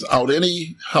without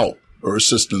any help or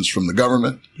assistance from the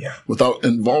government, without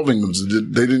involving them.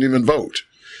 They didn't even vote.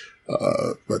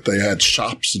 But they had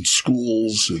shops and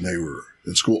schools, and they were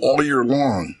in school all year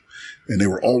long, and they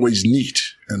were always neat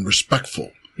and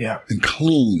respectful and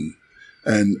clean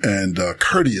and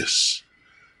courteous.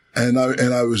 And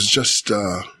I was just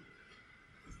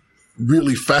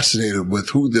really fascinated with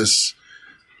who this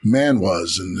man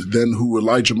was, and then who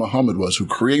Elijah Muhammad was, who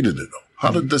created it.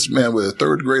 How did this man with a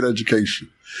third grade education?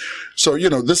 So,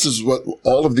 this is what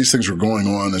all of these things were going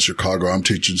on in Chicago. I'm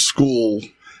teaching school.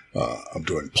 I'm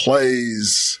doing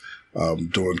plays. I'm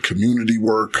doing community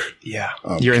work. Yeah.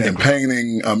 You're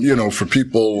campaigning. For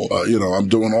people, I'm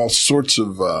doing all sorts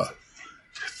of,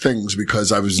 things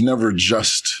because I was never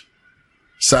just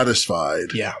satisfied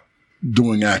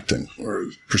doing acting or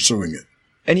pursuing it.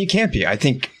 And you can't be. I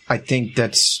think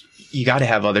that's, you got to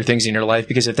have other things in your life,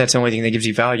 because if that's the only thing that gives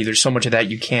you value, there's so much of that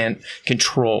you can't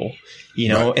control,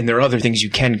 and there are other things you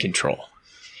can control.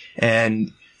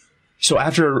 And so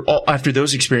after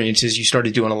those experiences, you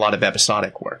started doing a lot of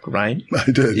episodic work, right?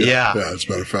 I did. Yeah. Yeah. As a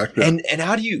matter of fact. Yeah. And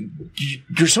how do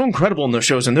you're so incredible in those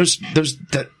shows, and those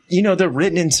that they're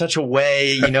written in such a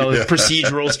way,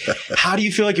 procedurals. How do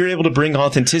you feel like you're able to bring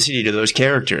authenticity to those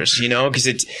characters? Because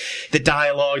it's the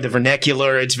dialogue, the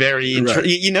vernacular. It's very,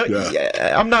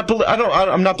 I'm not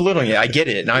belittling it. I get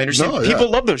it. And I understand people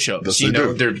love those shows. Yes,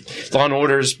 they're Law and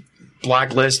Order's,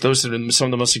 Blacklist. Those are some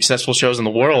of the most successful shows in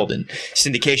the world, and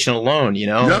syndication alone,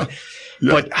 Yeah.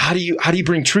 But how do you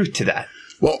bring truth to that?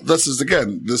 Well, this is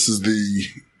the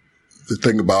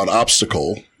thing about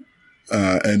obstacle,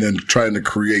 and then trying to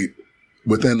create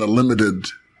within a limited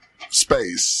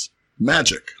space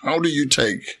magic. How do you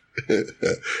take,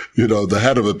 the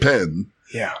head of a pen,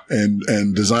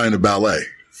 and design a ballet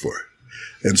for it?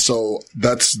 And so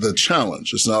that's the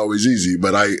challenge. It's not always easy,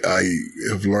 but I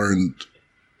have learned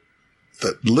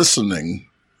that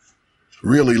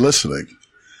really listening,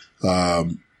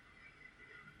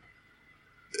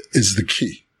 is the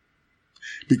key.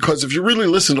 Because if you really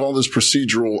listen to all this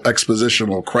procedural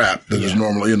expositional crap that is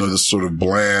normally, this sort of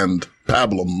bland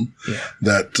pablum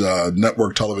that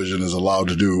network television is allowed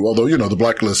to do, although, the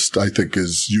Blacklist, I think,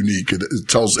 is unique. It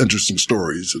tells interesting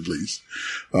stories, at least.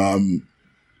 And,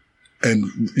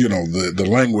 the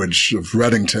language of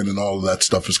Reddington and all of that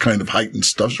stuff is kind of heightened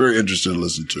stuff. It's very interesting to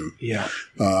listen to. Yeah.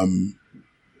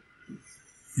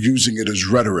 Using it as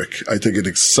rhetoric, I think it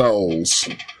excels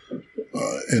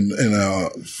in a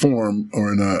form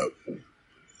or in a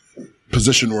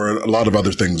position where a lot of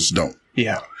other things don't.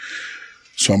 Yeah.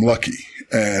 So I'm lucky.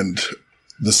 And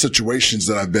the situations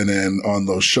that I've been in on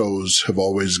those shows have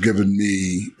always given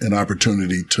me an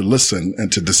opportunity to listen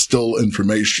and to distill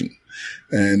information.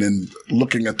 And in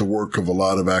looking at the work of a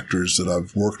lot of actors that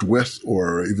I've worked with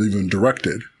or even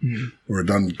directed or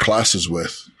done classes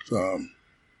with, the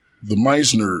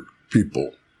Meisner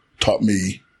people taught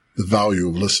me the value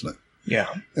of listening. Yeah.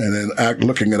 And then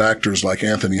looking at actors like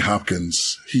Anthony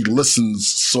Hopkins, he listens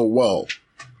so well.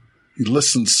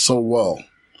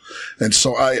 And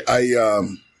so I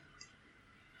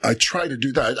try to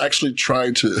do that. I actually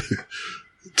try to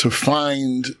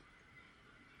find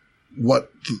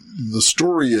what the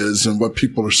story is and what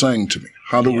people are saying to me.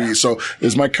 How do we, so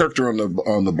is my character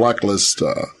on the Blacklist,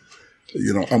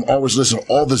 I'm always listening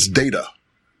to all this data.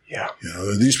 Yeah.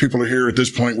 These people are here at this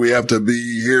point. We have to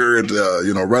be here at,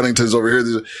 Reddington's over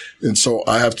here. And so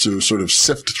I have to sort of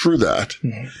sift through that,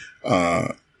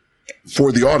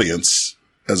 for the audience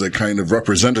as a kind of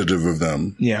representative of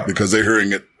them. Yeah. Because they're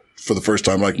hearing it for the first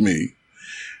time like me.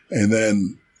 And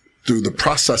then through the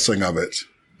processing of it,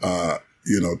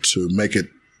 to make it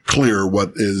clear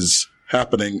what is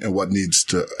happening and what needs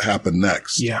to happen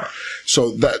next. Yeah.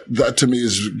 So that to me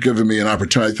has given me an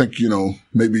opportunity. I think,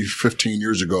 maybe 15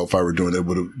 years ago, if I were doing it,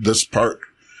 this part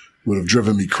would have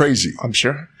driven me crazy. I'm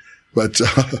sure. But,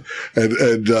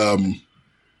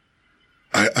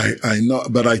 I know,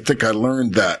 but I think I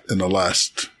learned that in the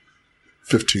last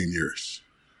 15 years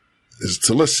is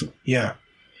to listen. Yeah.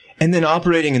 And then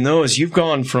operating in those, you've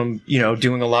gone from,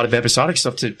 doing a lot of episodic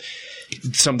stuff to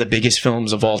some of the biggest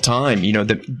films of all time.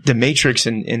 The Matrix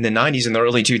in the 90s and the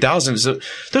early 2000s.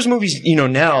 Those movies,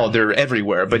 now they're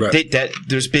everywhere, but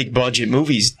those big budget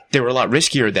movies, they were a lot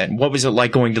riskier then. What was it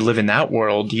like going to live in that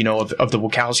world, of the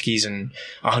Wachowskis and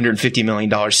 $150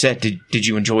 million set? Did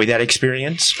you enjoy that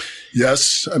experience?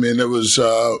 Yes. I mean, it was,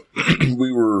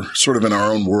 we were sort of in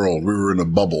our own world. We were in a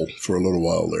bubble for a little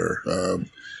while there.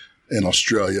 In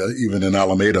Australia, even in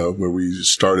Alameda, where we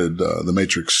started, the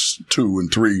Matrix 2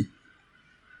 and 3.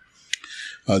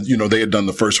 They had done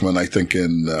the first one, I think,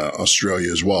 in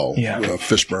Australia as well. Yeah.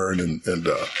 Fishburne and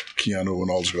Keanu and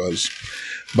all those guys.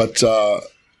 But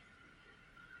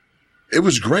it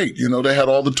was great. They had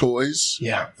all the toys.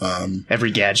 Yeah.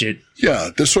 Every gadget. Yeah.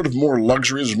 There's sort of more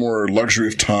luxury. There's more luxury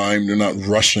of time. They're not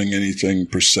rushing anything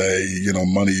per se.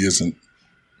 Money isn't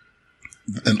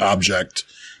an object.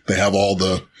 They have all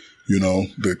the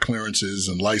clearances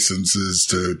and licenses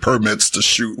to permits to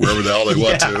shoot wherever the hell they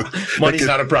want to. Money's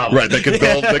not a problem. Right. They can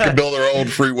build their own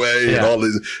freeway and all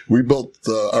these. We built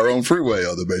our own freeway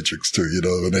on the Matrix too,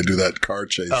 when they do that car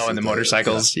chase. Oh, and the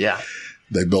motorcycles. Yeah.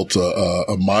 They built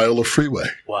a mile of freeway.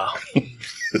 Wow.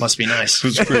 Must be nice. It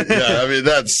was pretty, yeah. I mean,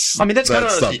 that's kind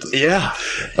of something. Yeah.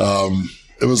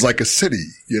 It was like a city,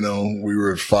 we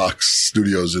were at Fox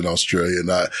Studios in Australia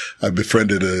and I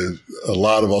befriended a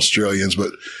lot of Australians,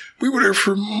 but we were there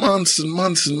for months and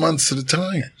months and months at a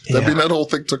time. Yeah. I mean, that whole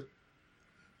thing took a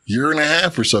year and a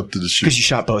half or something to shoot. Because you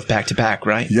shot both back to back,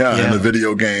 right? Yeah, and the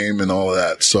video game and all of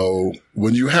that. So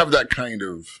when you have that kind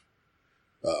of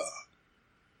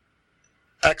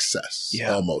excess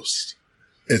almost,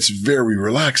 it's very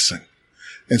relaxing.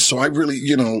 And so I really,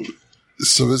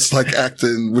 so it's like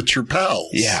acting with your pals.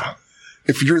 Yeah.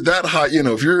 If you're that high,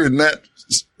 if you're in that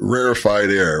rarefied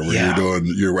air where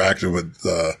you're acting with,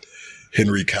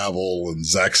 Henry Cavill and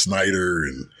Zack Snyder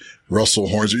and Russell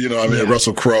Hornsby,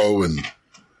 Russell Crowe and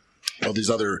all these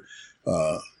other,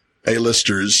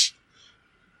 A-listers.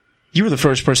 You were the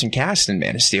first person cast in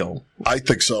Man of Steel. I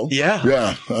think so. Yeah.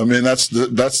 Yeah. I mean, that's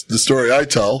the story I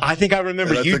tell. I think I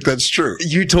remember I think that's true.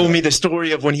 You told me the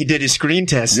story of when he did his screen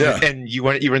test and you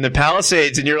were in the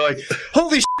Palisades and you're like,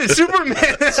 holy shit, it's Superman.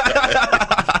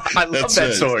 I love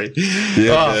that story.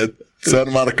 Yeah,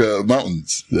 Santa Monica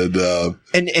Mountains.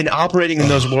 And operating in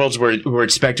those worlds where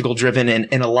it's spectacle driven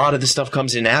and a lot of the stuff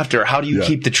comes in after, how do you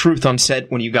keep the truth on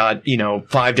set when you got,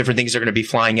 5 different things that are going to be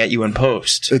flying at you in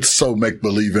post? It's so make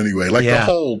believe anyway. Like the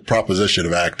whole proposition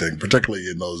of acting, particularly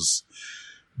in those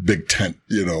big tent,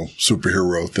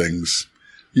 superhero things,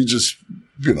 you just,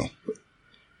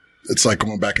 it's like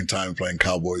going back in time and playing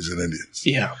cowboys and Indians.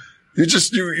 Yeah.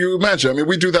 You imagine. I mean,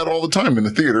 we do that all the time in the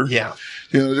theater. Yeah.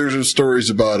 There's stories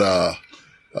about,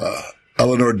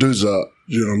 Eleanor Duse,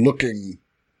 looking,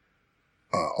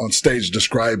 on stage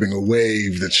describing a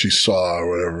wave that she saw or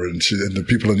whatever. And the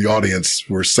people in the audience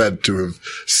were said to have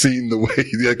seen the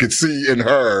wave. They could see in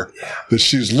her that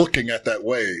she's looking at that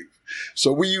wave.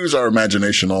 So we use our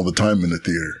imagination all the time in the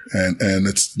theater. And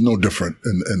it's no different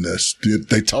in this.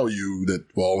 They tell you that,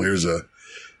 well, here's a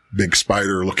big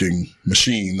spider-looking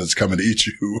machine that's coming to eat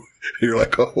you. You're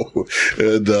like, oh,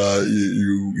 and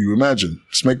you imagine.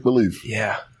 It's make-believe.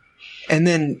 Yeah. And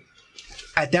then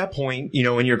at that point,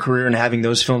 in your career and having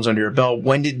those films under your belt,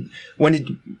 when did,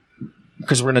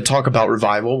 because we're going to talk about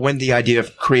Revival, when did the idea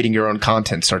of creating your own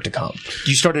content start to come?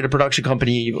 You started a production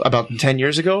company about 10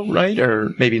 years ago, right? Or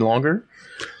maybe longer?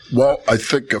 Well, I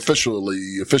think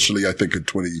officially, I think in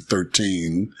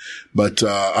 2013, but,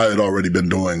 I had already been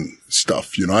doing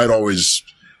stuff. I'd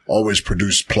always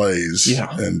produced plays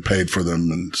and paid for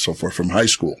them and so forth from high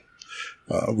school.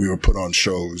 We were put on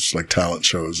shows, like talent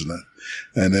shows and that.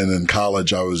 And then in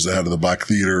college, I was the head of the Black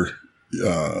Theater,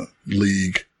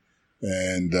 League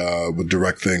and, would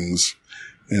direct things.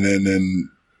 And then,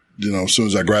 as soon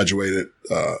as I graduated,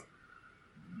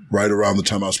 right around the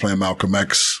time I was playing Malcolm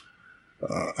X,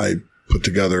 I put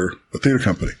together a theater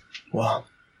company. Wow.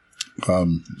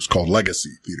 It's called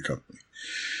Legacy Theater Company.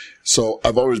 So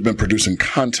I've always been producing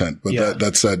content, but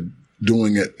that said,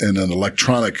 doing it in an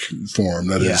electronic form,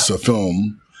 that is a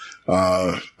film,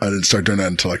 I didn't start doing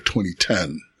that until like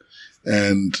 2010.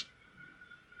 And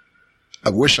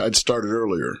I wish I'd started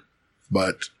earlier,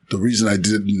 but the reason I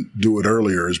didn't do it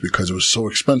earlier is because it was so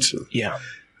expensive. Yeah.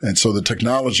 And so the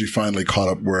technology finally caught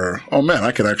up where, oh man,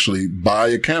 I could actually buy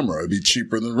a camera. It'd be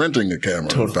cheaper than renting a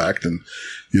camera, in fact. And,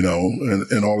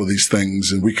 and all of these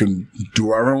things. And we can do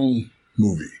our own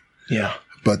movie. Yeah.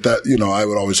 But that, I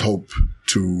would always hope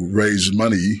to raise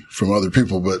money from other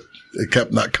people, but it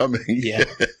kept not coming. Yeah.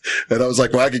 And I was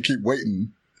like, well, I could keep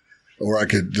waiting or I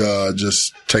could,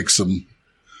 just take some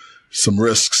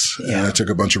risks. Yeah. And I took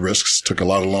a bunch of risks, took a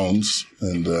lot of loans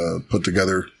and, put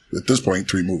together at this point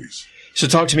 3 movies. So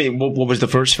talk to me, what was the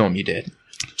first film you did?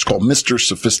 It's called Mr.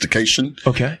 Sophistication.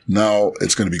 Okay. Now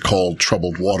it's going to be called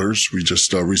Troubled Waters. We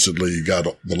just recently got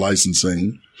the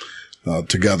licensing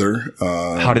together.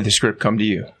 How did the script come to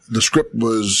you? The script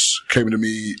came to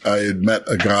me. I had met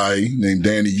a guy named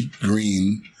Danny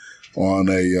Green on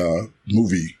a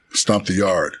movie, Stomp the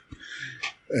Yard.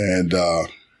 And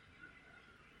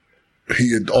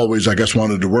he had always, I guess,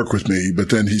 wanted to work with me, but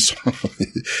then he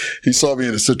saw me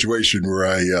in a situation where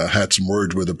I had some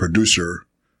words with a producer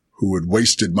who had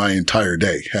wasted my entire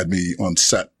day, had me on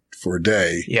set for a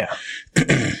day. Yeah.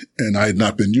 And I had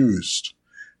not been used.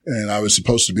 And I was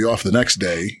supposed to be off the next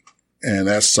day. And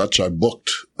as such, I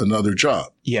booked another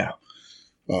job. Yeah.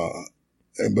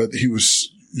 But he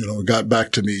was, got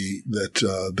back to me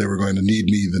that they were going to need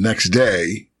me the next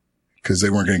day because they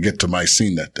weren't going to get to my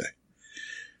scene that day.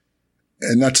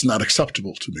 And that's not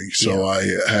acceptable to me. So I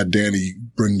had Danny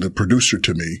bring the producer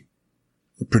to me,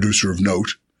 the producer of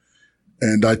note.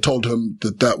 And I told him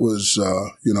that was,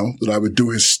 that I would do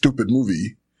his stupid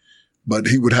movie, but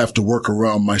he would have to work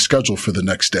around my schedule for the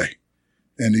next day.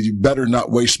 And he better not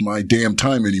waste my damn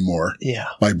time anymore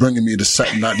by bringing me to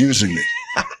set and not using me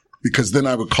because then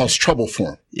I would cause trouble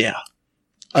for him. Yeah.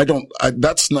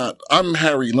 I'm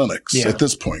Harry Lennox at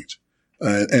this point.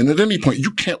 And at any point,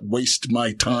 you can't waste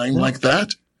my time like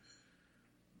that.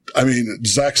 I mean,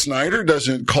 Zack Snyder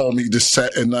doesn't call me to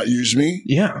set and not use me.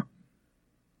 Yeah.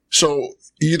 So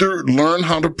either learn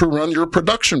how to run your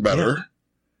production better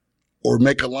or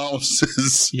make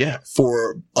allowances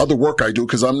for other work I do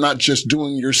because I'm not just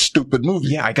doing your stupid movie.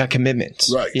 Yeah, I got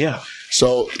commitments. Right. Yeah.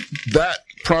 So that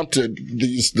prompted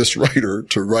this writer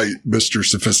to write Mr.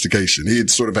 Sophistication. He had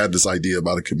sort of had this idea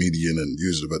about a comedian and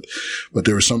used it, but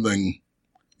there was something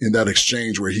in that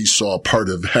exchange where he saw part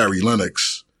of Harry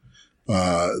Lennox,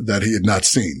 that he had not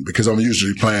seen, because I'm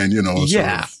usually playing, sort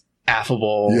of,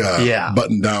 affable,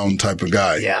 button down type of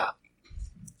guy. Yeah.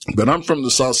 But I'm from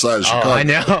the South Side of Chicago. Oh, I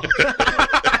know.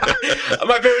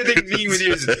 My favorite thing to meet with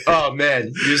you is, oh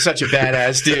man, you're such a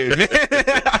badass dude. And,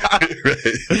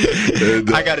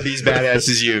 I got to be as badass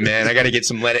as you, man. I got to get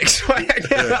some Lennox.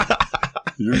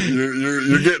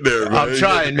 You're getting there, man. I'm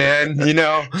trying, man.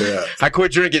 I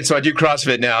quit drinking, so I do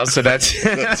CrossFit now. So that's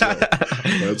a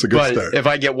good start. If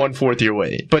I get 1/4 your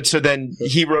weight, but so then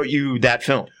he wrote you that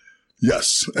film.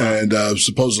 Yes. And,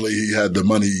 supposedly he had the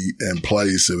money in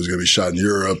place. It was going to be shot in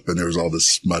Europe, and there was all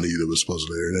this money that was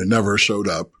supposedly there, and it never showed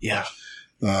up. Yeah.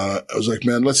 I was like,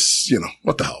 man, let's,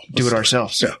 what the hell? Do it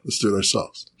ourselves. Yeah. Let's do it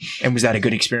ourselves. And was that a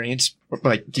good experience?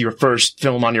 Like your first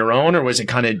film on your own, or was it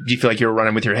kind of, do you feel like you were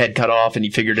running with your head cut off and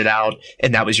you figured it out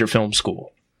and that was your film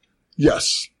school?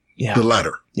 Yes. Yeah. The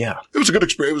latter. Yeah. It was a good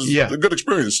experience. It was a good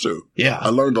experience too. Yeah. I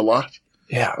learned a lot.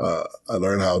 Yeah. I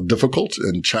learned how difficult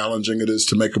and challenging it is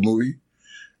to make a movie,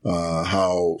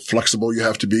 how flexible you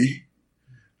have to be,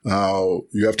 how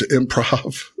you have to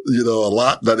improv, a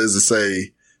lot. That is to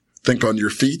say, think on your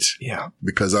feet. Yeah.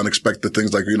 Because unexpected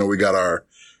things like, we got our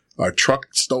truck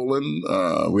stolen.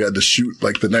 We had to shoot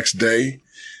like the next day,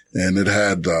 and it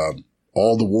had,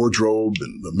 all the wardrobe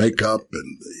and the makeup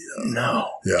and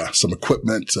some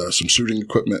equipment, some shooting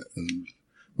equipment,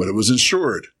 but it was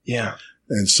insured. Yeah.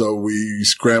 And so we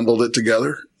scrambled it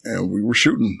together and we were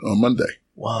shooting on Monday.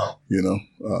 Wow.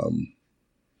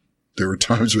 There were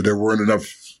times where there weren't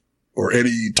enough or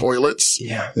any toilets.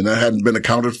 Yeah. And that hadn't been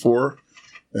accounted for.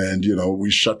 And, we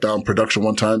shut down production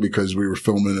one time because we were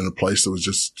filming in a place that was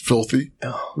just filthy.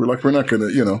 Oh. We're like, we're not going to,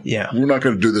 we're not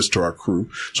going to do this to our crew.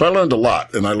 So I learned a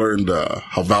lot, and I learned,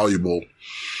 how valuable,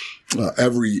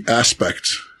 every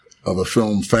aspect of a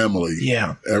film family.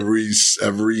 Yeah. Every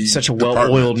such a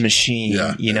well-oiled machine.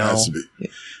 Yeah. It has to be.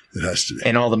 It has to be.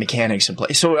 And all the mechanics in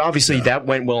place. So obviously that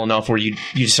went well enough where you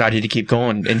decided to keep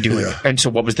going and doing it. And so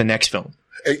what was the next film?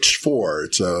 H4.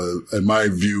 It's, in my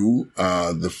view,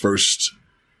 the first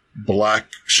Black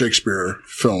Shakespeare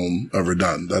film ever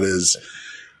done. That is,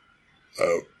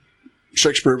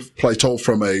 Shakespeare play told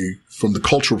from the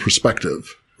cultural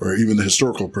perspective, or even the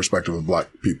historical perspective of Black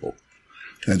people.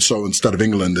 And so instead of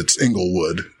England, it's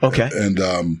Englewood. Okay. And,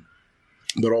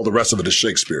 but all the rest of it is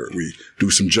Shakespeare. We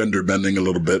do some gender bending a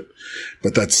little bit,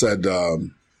 but that said,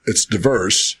 it's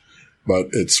diverse, but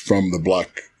it's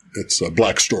it's a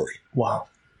Black story. Wow.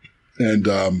 And,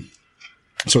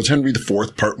 so it's Henry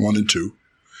IV, part 1 and 2.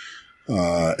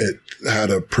 It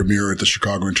had a premiere at the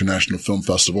Chicago International Film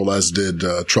Festival, as did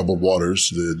Troubled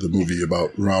Waters, the movie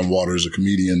about Ron Waters, a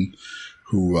comedian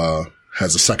who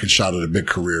has a second shot at a big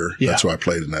career. Yeah. That's who I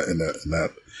played in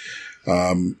that.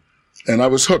 And I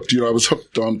was hooked. I was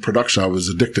hooked on production. I was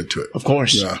addicted to it. Of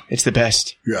course. Yeah. It's the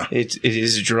best. Yeah. It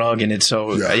is a drug, and it's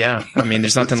so, I mean,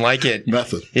 there's nothing like it.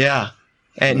 Nothing. Yeah.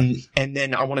 And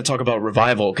then I want to talk about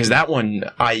Revival, because that one,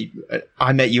 I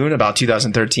met you in about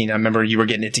 2013. I remember you were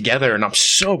getting it together, and I'm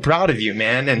so proud of you,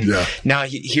 man. And now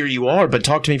here you are, but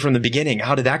talk to me from the beginning.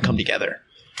 How did that come together?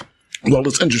 Well,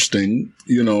 it's interesting,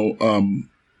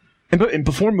 And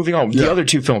before moving on, the other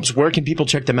two films, where can people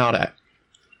check them out at?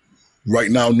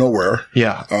 Right now, nowhere.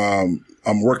 Yeah.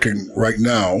 I'm working right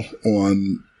now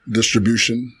on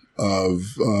distribution of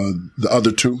the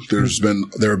other two. There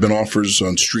have been offers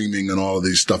on streaming and all of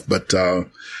these stuff, but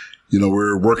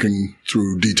we're working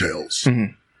through details.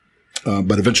 Mm-hmm.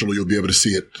 But eventually you'll be able to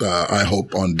see it, I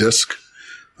hope, on disc,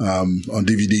 on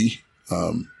DVD,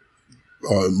 on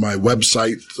my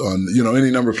website, on any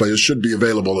number of places. It should be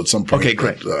available at some point. Okay,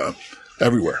 great. But,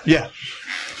 everywhere. Yeah.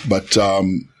 But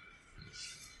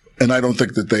and I don't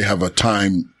think that they have a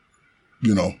time,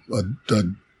 a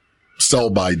sell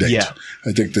by date. Yeah.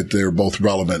 I think that they're both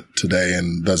relevant today,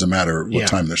 and doesn't matter what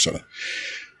time they're selling.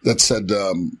 That said,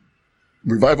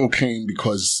 Revival came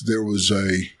because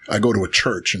I go to a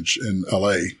church in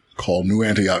LA called New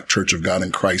Antioch Church of God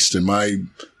in Christ, and my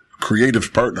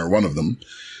creative partner, one of them,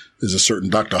 is a certain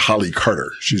Dr. Holly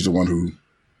Carter. She's the one who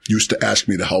used to ask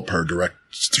me to help her direct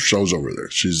shows over there.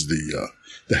 She's the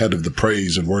head of the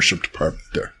praise and worship department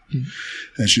there.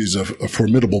 And she's a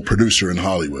formidable producer in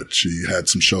Hollywood. She had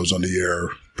some shows on the air,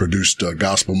 produced a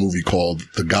gospel movie called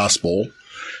The Gospel,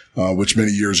 which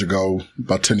many years ago,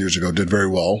 about 10 years ago, did very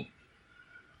well.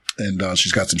 And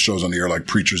she's got some shows on the air like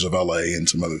Preachers of LA and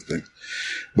some other things.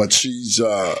 But she's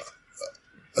a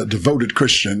devoted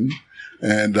Christian,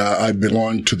 and I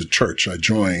belonged to the church. I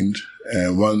joined,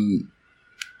 and one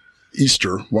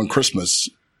Easter, one Christmas,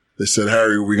 they said,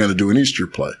 Harry, are we going to do an Easter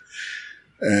play?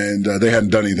 And they hadn't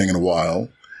done anything in a while.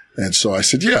 And so I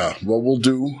said, yeah, well, we'll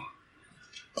do,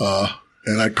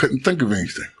 and I couldn't think of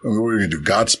anything. I mean, what are we going to do?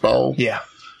 Godspell? Yeah.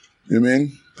 You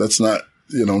mean? That's not,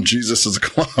 Jesus is a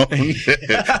clown. I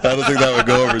don't think that would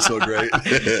go over so great.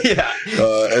 Yeah.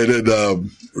 And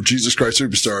then, Jesus Christ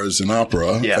Superstar is an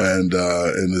opera and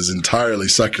is entirely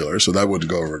secular. So that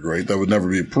wouldn't go over great. That would never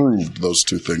be approved, those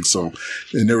two things. So,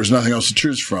 and there was nothing else to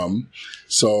choose from.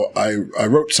 So I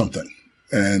wrote something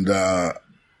and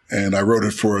I wrote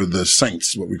it for the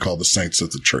saints, what we call the saints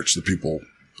at the church, the people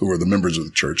who were the members of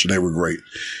the church, and they were great.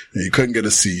 And you couldn't get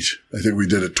a seat. I think we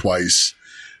did it twice.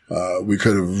 We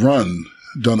could have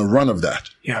done a run of that.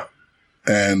 Yeah.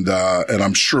 And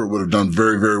I'm sure it would have done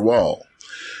very, very well.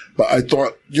 But I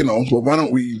thought, well, why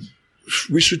don't we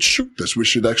should shoot this. We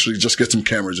should actually just get some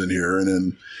cameras in here and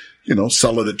then,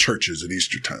 sell it at churches at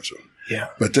Easter time. So, yeah.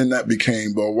 But then that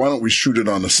became, well, why don't we shoot it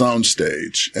on the sound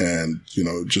stage and,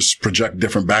 just project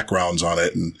different backgrounds on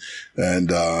it and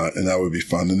that would be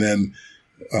fun. And then,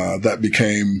 that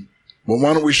became, well,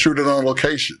 why don't we shoot it on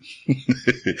location?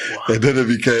 Wow. And then it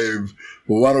became,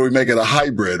 well, why don't we make it a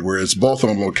hybrid where it's both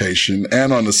on location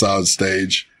and on the sound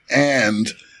stage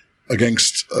and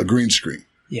against a green screen?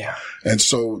 Yeah. And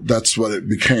so that's what it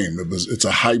became. It's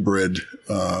a hybrid,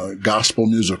 gospel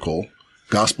musical,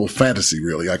 gospel fantasy,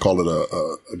 really. I call it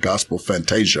a gospel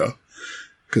fantasia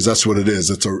because that's what it is.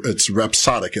 It's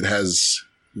rhapsodic. It has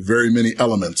very many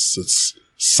elements. It's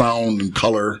sound and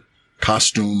color,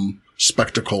 costume,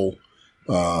 spectacle,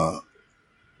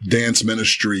 dance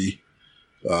ministry.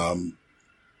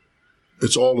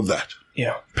 It's all of that.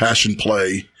 Yeah. Passion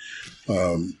play.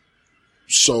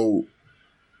 So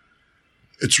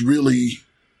it's really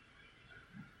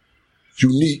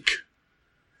unique.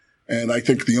 And I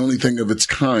think the only thing of its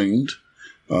kind,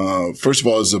 first of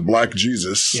all, is a black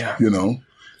Jesus,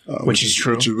 which is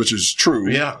true. Which is true.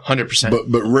 Yeah, 100%.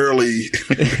 But rarely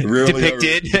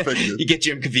depicted. You get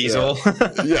Jim Caviezel.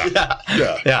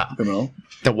 Yeah.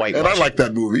 The white. And I like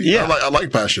that movie. Yeah. I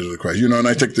like Passion of the Christ. And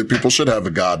I think that people should have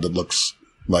a God that looks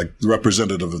like the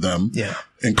representative of them. Yeah.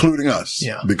 Including us.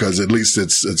 Yeah. Because at least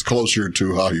it's closer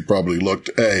to how he probably looked,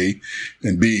 A,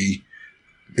 and B,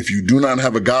 if you do not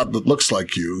have a God that looks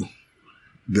like you,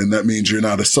 then that means you're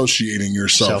not associating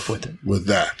yourself with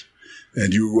that.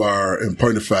 And you are, in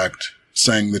point of fact,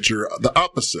 saying that you're the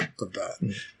opposite of that.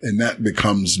 Mm. And that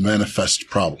becomes manifest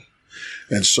problem.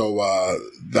 And so,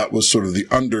 that was sort of the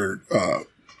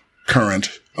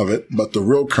current of it. But the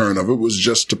real current of it was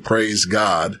just to praise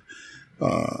God,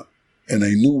 in a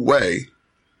new way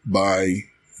by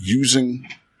using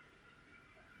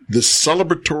this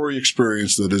celebratory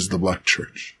experience that is the Black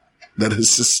church that has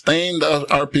sustained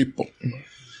our people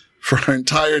for our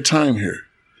entire time here.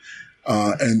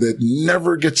 And that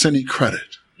never gets any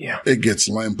credit. Yeah. It gets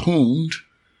lampooned.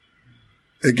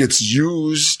 It gets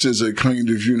used as a kind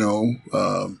of,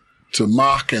 to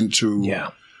mock and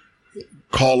to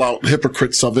call out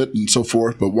hypocrites of it and so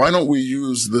forth. But why don't we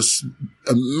use this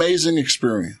amazing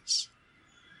experience?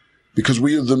 Because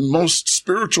we are the most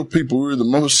spiritual people. We're the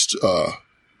most,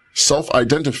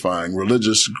 self-identifying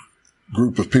religious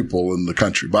group of people in the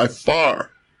country by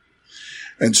far.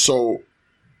 And so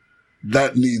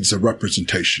that needs a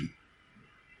representation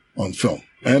on film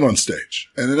and on stage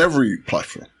and in every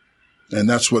platform. And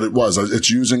that's what it was. It's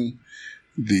using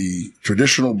the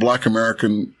traditional Black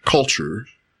American culture,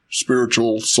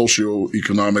 spiritual,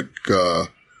 socio-economic,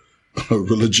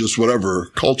 religious, whatever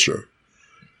culture,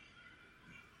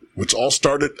 which all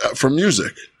started from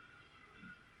music.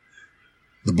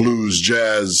 The blues,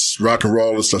 jazz, rock and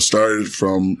roll stuff started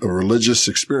from a religious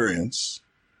experience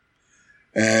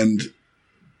and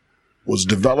was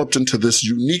developed into this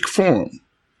unique form.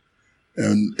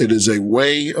 And it is a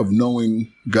way of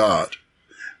knowing God.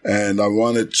 And I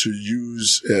wanted to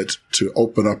use it to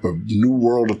open up a new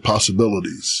world of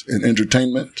possibilities in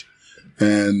entertainment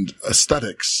and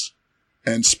aesthetics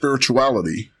and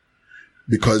spirituality,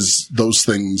 because those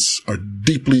things are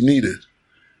deeply needed.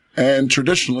 And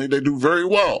traditionally, they do very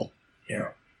well.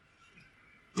 Yeah.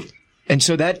 And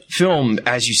so that film,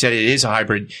 as you said, it is a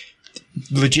hybrid.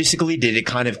 Logistically, did it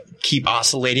kind of keep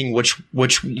oscillating which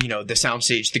the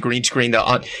soundstage, the green screen,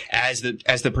 as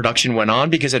the production went on?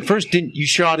 Because at first, you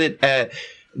shot it at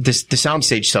the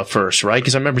soundstage stuff first, right?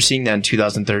 Because I remember seeing that in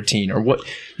 2013, or what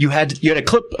you had a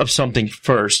clip of something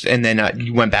first, and then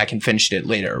you went back and finished it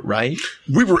later, right?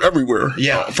 We were everywhere,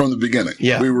 from the beginning.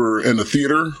 Yeah, we were in the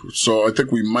theater, so I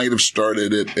think we might have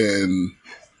started it in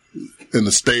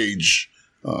the stage.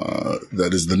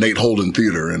 That is the Nate Holden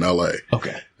Theater in LA.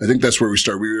 Okay. I think that's where we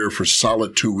started. We were there for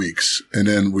solid 2 weeks, and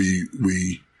then we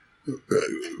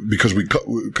because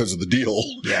of the deal.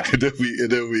 Yeah. and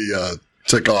then we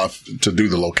took off to do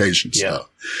the location stuff.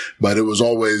 But it was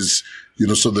always,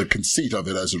 so the conceit of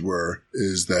it, as it were,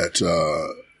 is that,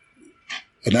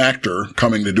 an actor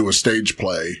coming to do a stage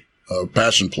play, a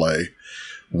passion play,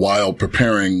 while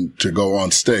preparing to go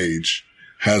on stage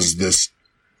has this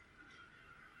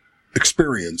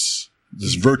experience,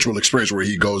 this virtual experience where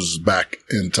he goes back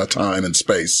into time and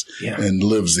space and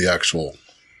lives the actual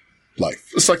life.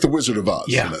 It's like the Wizard of Oz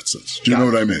in that sense. Do you know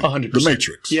what I mean? 100%. The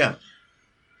Matrix. Yeah.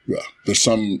 Yeah. There's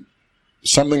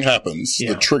something happens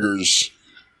that triggers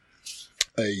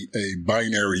a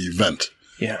binary event.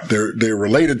 Yeah. They're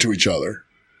related to each other,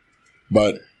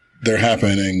 but they're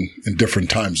happening in different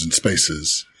times and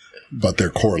spaces, but they're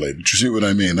correlated. You see what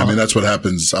I mean? I mean, that's what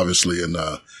happens obviously in,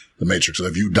 the Matrix.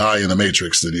 If you die in the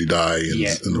Matrix, then you die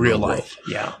in the real life.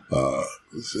 Yeah.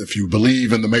 If you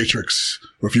believe in the Matrix,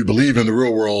 or if you believe in the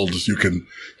real world, you can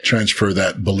transfer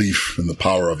that belief and the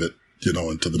power of it,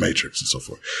 into the Matrix and so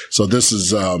forth. So this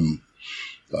is,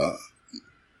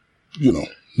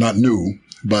 not new,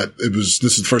 but this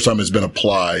is the first time it's been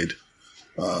applied,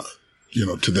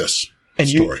 to this. And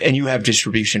story. you have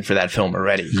distribution for that film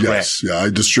already, correct? Yes. Yeah.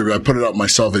 I put it out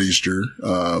myself at Easter.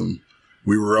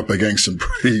 We were up against some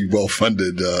pretty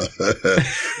well-funded,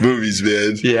 movies,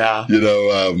 man. Yeah.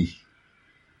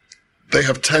 They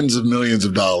have tens of millions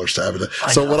of dollars to have it.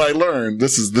 So what I learned,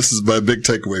 this is my big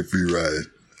takeaway for you,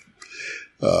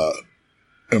 Ryan.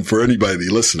 And for anybody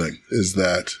listening, is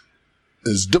that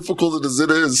as difficult as it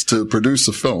is to produce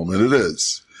a film, and it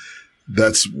is,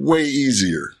 that's way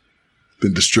easier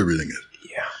than distributing it.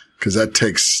 Yeah. Because that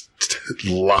takes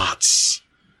lots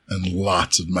and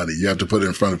lots of money. You have to put it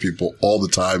in front of people all the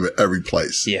time at every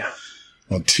place. Yeah.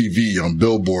 On TV, on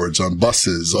billboards, on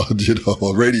buses,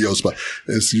 on radio spot.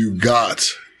 You've got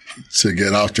to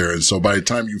get out there. And so by the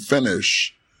time you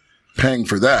finish paying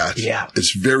for that,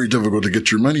 it's very difficult to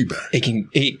get your money back.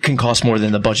 It can cost more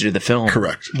than the budget of the film.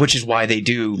 Correct. Which is why they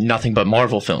do nothing but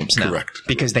Marvel films now. Correct.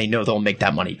 Because they know they'll make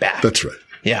that money back. That's right.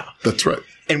 Yeah. That's right.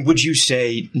 And would you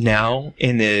say now,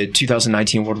 in the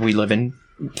 2019 world we live in,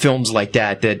 films like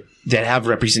that have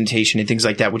representation and things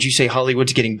like that, would you say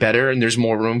Hollywood's getting better and there's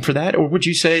more room for that? Or would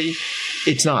you say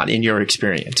it's not, in your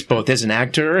experience, both as an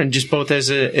actor and just both as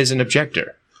an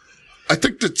objector? I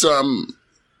think that,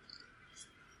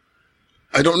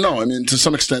 I don't know. I mean, to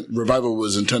some extent, Revival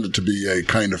was intended to be a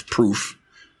kind of proof,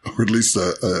 or at least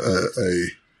a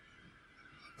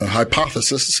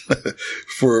hypothesis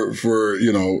for,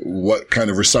 what kind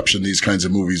of reception these kinds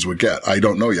of movies would get. I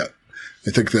don't know yet.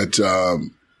 I think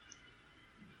that,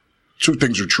 two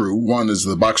things are true. One is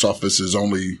the box office is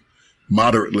only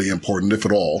moderately important, if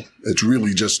at all. It's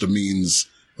really just a means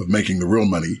of making the real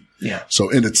money. Yeah. So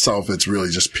in itself, it's really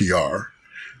just PR.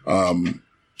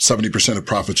 70% of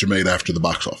profits are made after the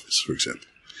box office, for example.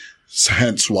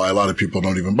 Hence why a lot of people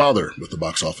don't even bother with the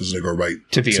box office. They go right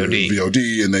to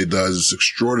VOD. And they does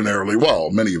extraordinarily well,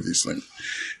 many of these things.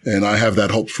 And I have that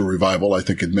hope for Revival. I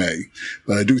think it may.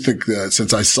 But I do think that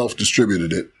since I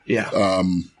self-distributed it,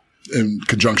 in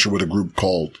conjunction with a group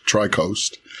called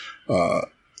Tri-Coast,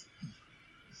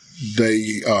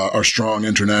 they are strong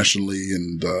internationally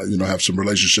and, have some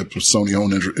relationships with Sony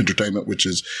Owned Entertainment, which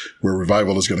is where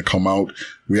Revival is going to come out.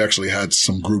 We actually had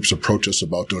some groups approach us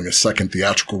about doing a second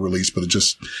theatrical release, but it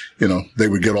just, they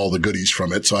would get all the goodies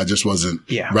from it. So I just wasn't,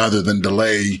 rather than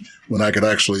delay when I could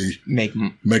actually make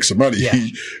some money. Yeah.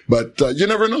 But, you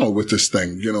never know with this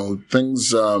thing,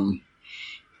 things,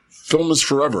 film is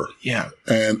forever. Yeah.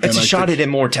 And it's a shot at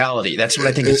immortality. That's what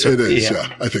I think it is.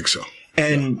 Yeah, I think so.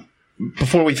 And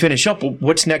before we finish up,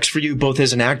 what's next for you, both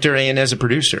as an actor and as a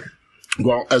producer?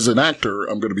 Well, as an actor,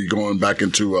 I'm going to be going back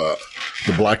into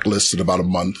the Blacklist in about a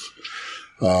month.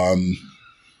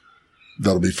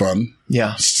 That'll be fun.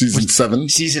 Yeah. Season 7.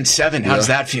 Season 7. How does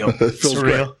that feel? It feels surreal.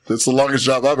 Great. It's the longest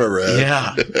job I've ever had.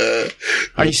 Yeah.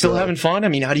 Are you still having fun? I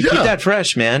mean, how do you keep that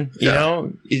fresh, man? You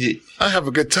know? I have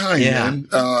a good time, man.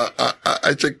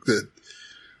 I think that,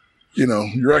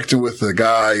 you're acting with a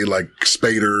guy like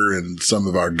Spader and some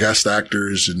of our guest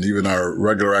actors and even our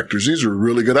regular actors. These are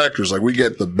really good actors. Like we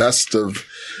get the best of,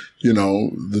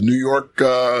 the New York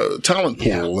talent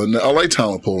pool and the LA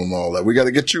talent pool and all that. We got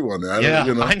to get you on there.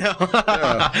 I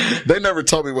know. They never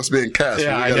tell me what's being cast.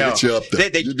 Yeah, we got to get you up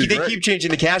there. They keep changing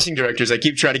the casting directors. I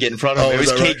keep trying to get in front of them. It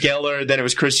was Kate Geller, then it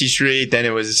was Christy Street, then it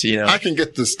was, I can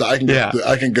get this stuff.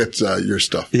 I can get your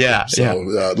stuff. Yeah.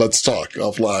 So let's talk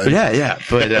offline. Yeah.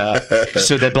 But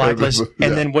so that Blacklist,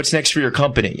 and then what's next for your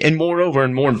company? And moreover,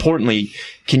 and more importantly,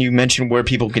 can you mention where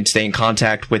people can stay in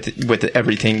contact with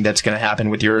everything that's going to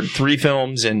happen with your 3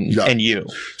 films and you.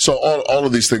 So all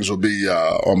of these things will be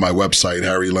on my website,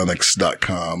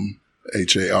 harrylennox.com,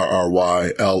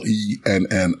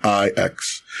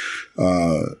 HARRYLENNIX.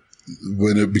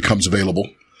 When it becomes available,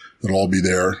 it'll all be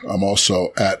there. I'm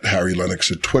also at Harry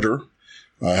Lennox at Twitter.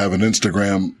 I have an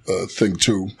Instagram thing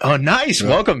too. Oh, nice. Yeah.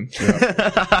 Welcome.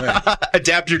 Yeah.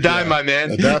 Adapt or die, my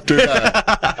man. Adapt or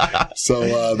die.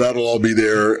 So that'll all be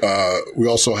there. We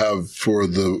also have for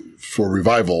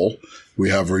Revival, we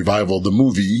have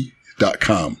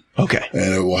revivalthemovie.com. Okay.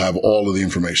 And it will have all of the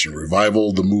information.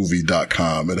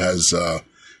 Revivalthemovie.com. It has the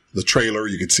trailer.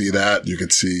 You can see that. You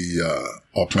can see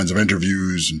all kinds of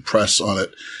interviews and press on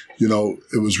it. You know,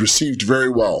 it was received very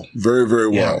well, very, very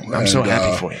well. I'm so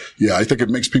happy for you. Yeah, I think it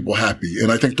makes people happy,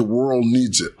 and I think the world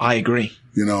needs it. I agree.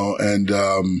 You know, and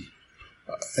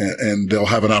they'll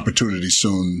have an opportunity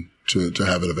soon to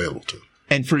have it available to.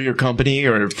 And for your company,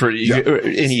 or for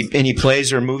any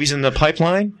plays or movies in the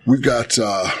pipeline, we've got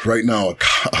right now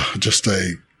just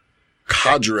a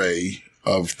cadre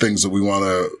of things that we want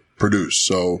to produce.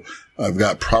 So I've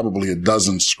got probably a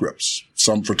dozen scripts,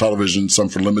 some for television, some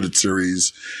for limited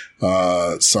series,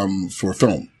 some for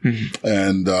film. Mm-hmm.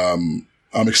 And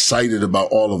I'm excited about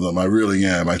all of them. I really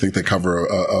am. I think they cover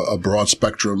a broad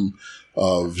spectrum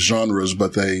of genres,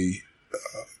 but they,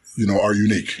 are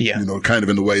unique. Yeah. Kind of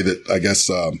in the way that I guess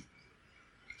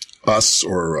Us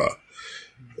or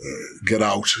Get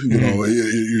Out,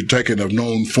 you're taking a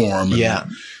known form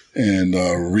and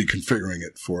reconfiguring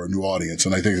it for a new audience.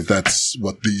 And I think that that's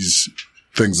what these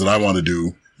things that I want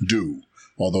to do,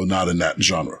 although not in that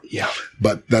genre. Yeah.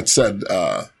 But that said,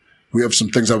 we have some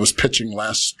things I was pitching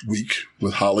last week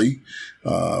with Holly.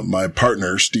 My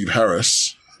partner, Steve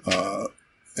Harris,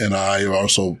 and I are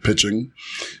also pitching.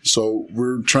 So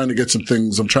we're trying to get some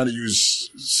things. I'm trying to use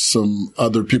some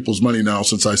other people's money now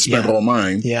since I spent all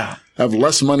mine. Yeah. I have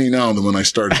less money now than when I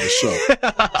started the show.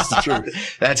 That's the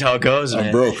truth. That's how it goes, man.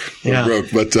 I'm broke.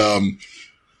 But,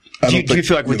 do you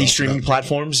feel like with these streaming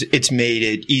platforms, it's made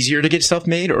it easier to get stuff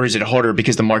made, or is it harder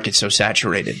because the market's so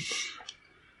saturated?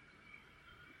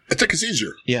 I think it's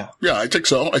easier. Yeah. Yeah, I think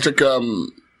so. I think,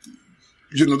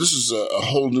 this is a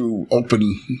whole new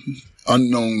open,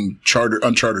 unknown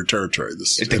uncharted territory.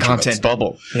 It's the content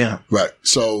bubble. Yeah. Right.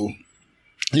 So,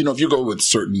 if you go with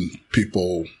certain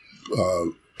people,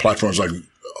 platforms like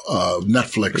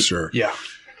Netflix or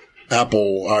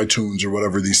Apple, iTunes, or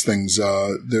whatever these things,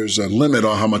 there's a limit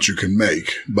on how much you can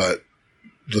make. But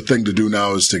the thing to do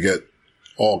now is to get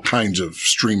all kinds of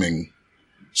streaming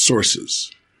sources.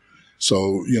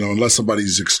 So, unless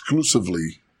somebody's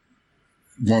exclusively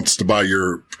wants to buy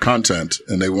your content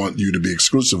and they want you to be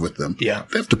exclusive with them, they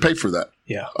have to pay for that.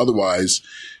 Yeah. Otherwise,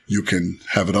 you can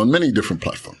have it on many different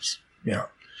platforms. Yeah.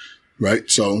 Right.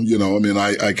 So,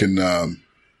 I can,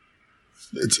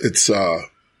 it's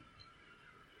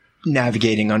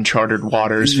navigating uncharted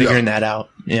waters, figuring that out.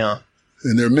 Yeah.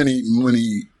 And there are many,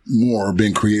 many more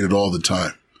being created all the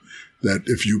time that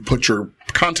if you put your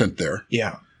content there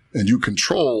and you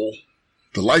control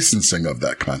the licensing of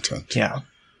that content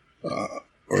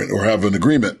or have an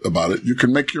agreement about it, you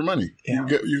can make your money. You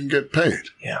can get paid.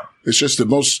 Yeah. It's just that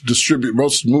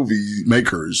most movie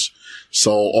makers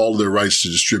sell all their rights to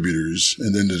distributors,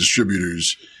 and then the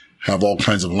distributors have all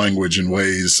kinds of language and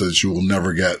ways that you will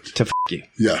never get to you.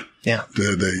 Yeah. Yeah.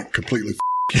 They completely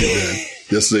you, man.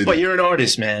 Yes, they do. But you're an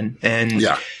artist, man. And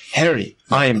Harry,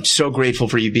 I am so grateful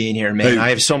for you being here, man. I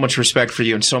have so much respect for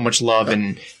you and so much love,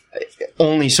 and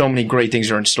only so many great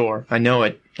things are in store. I know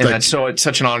it. And it's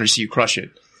such an honor to see you crush it.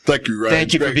 Thank you, Ryan.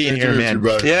 Thank you for being here, man.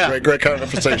 You, great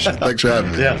conversation. Thanks for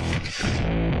having me. Yeah.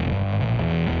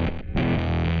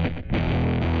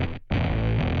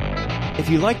 If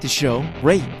you like the show,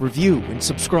 rate, review, and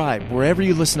subscribe wherever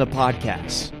you listen to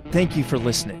podcasts. Thank you for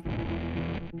listening.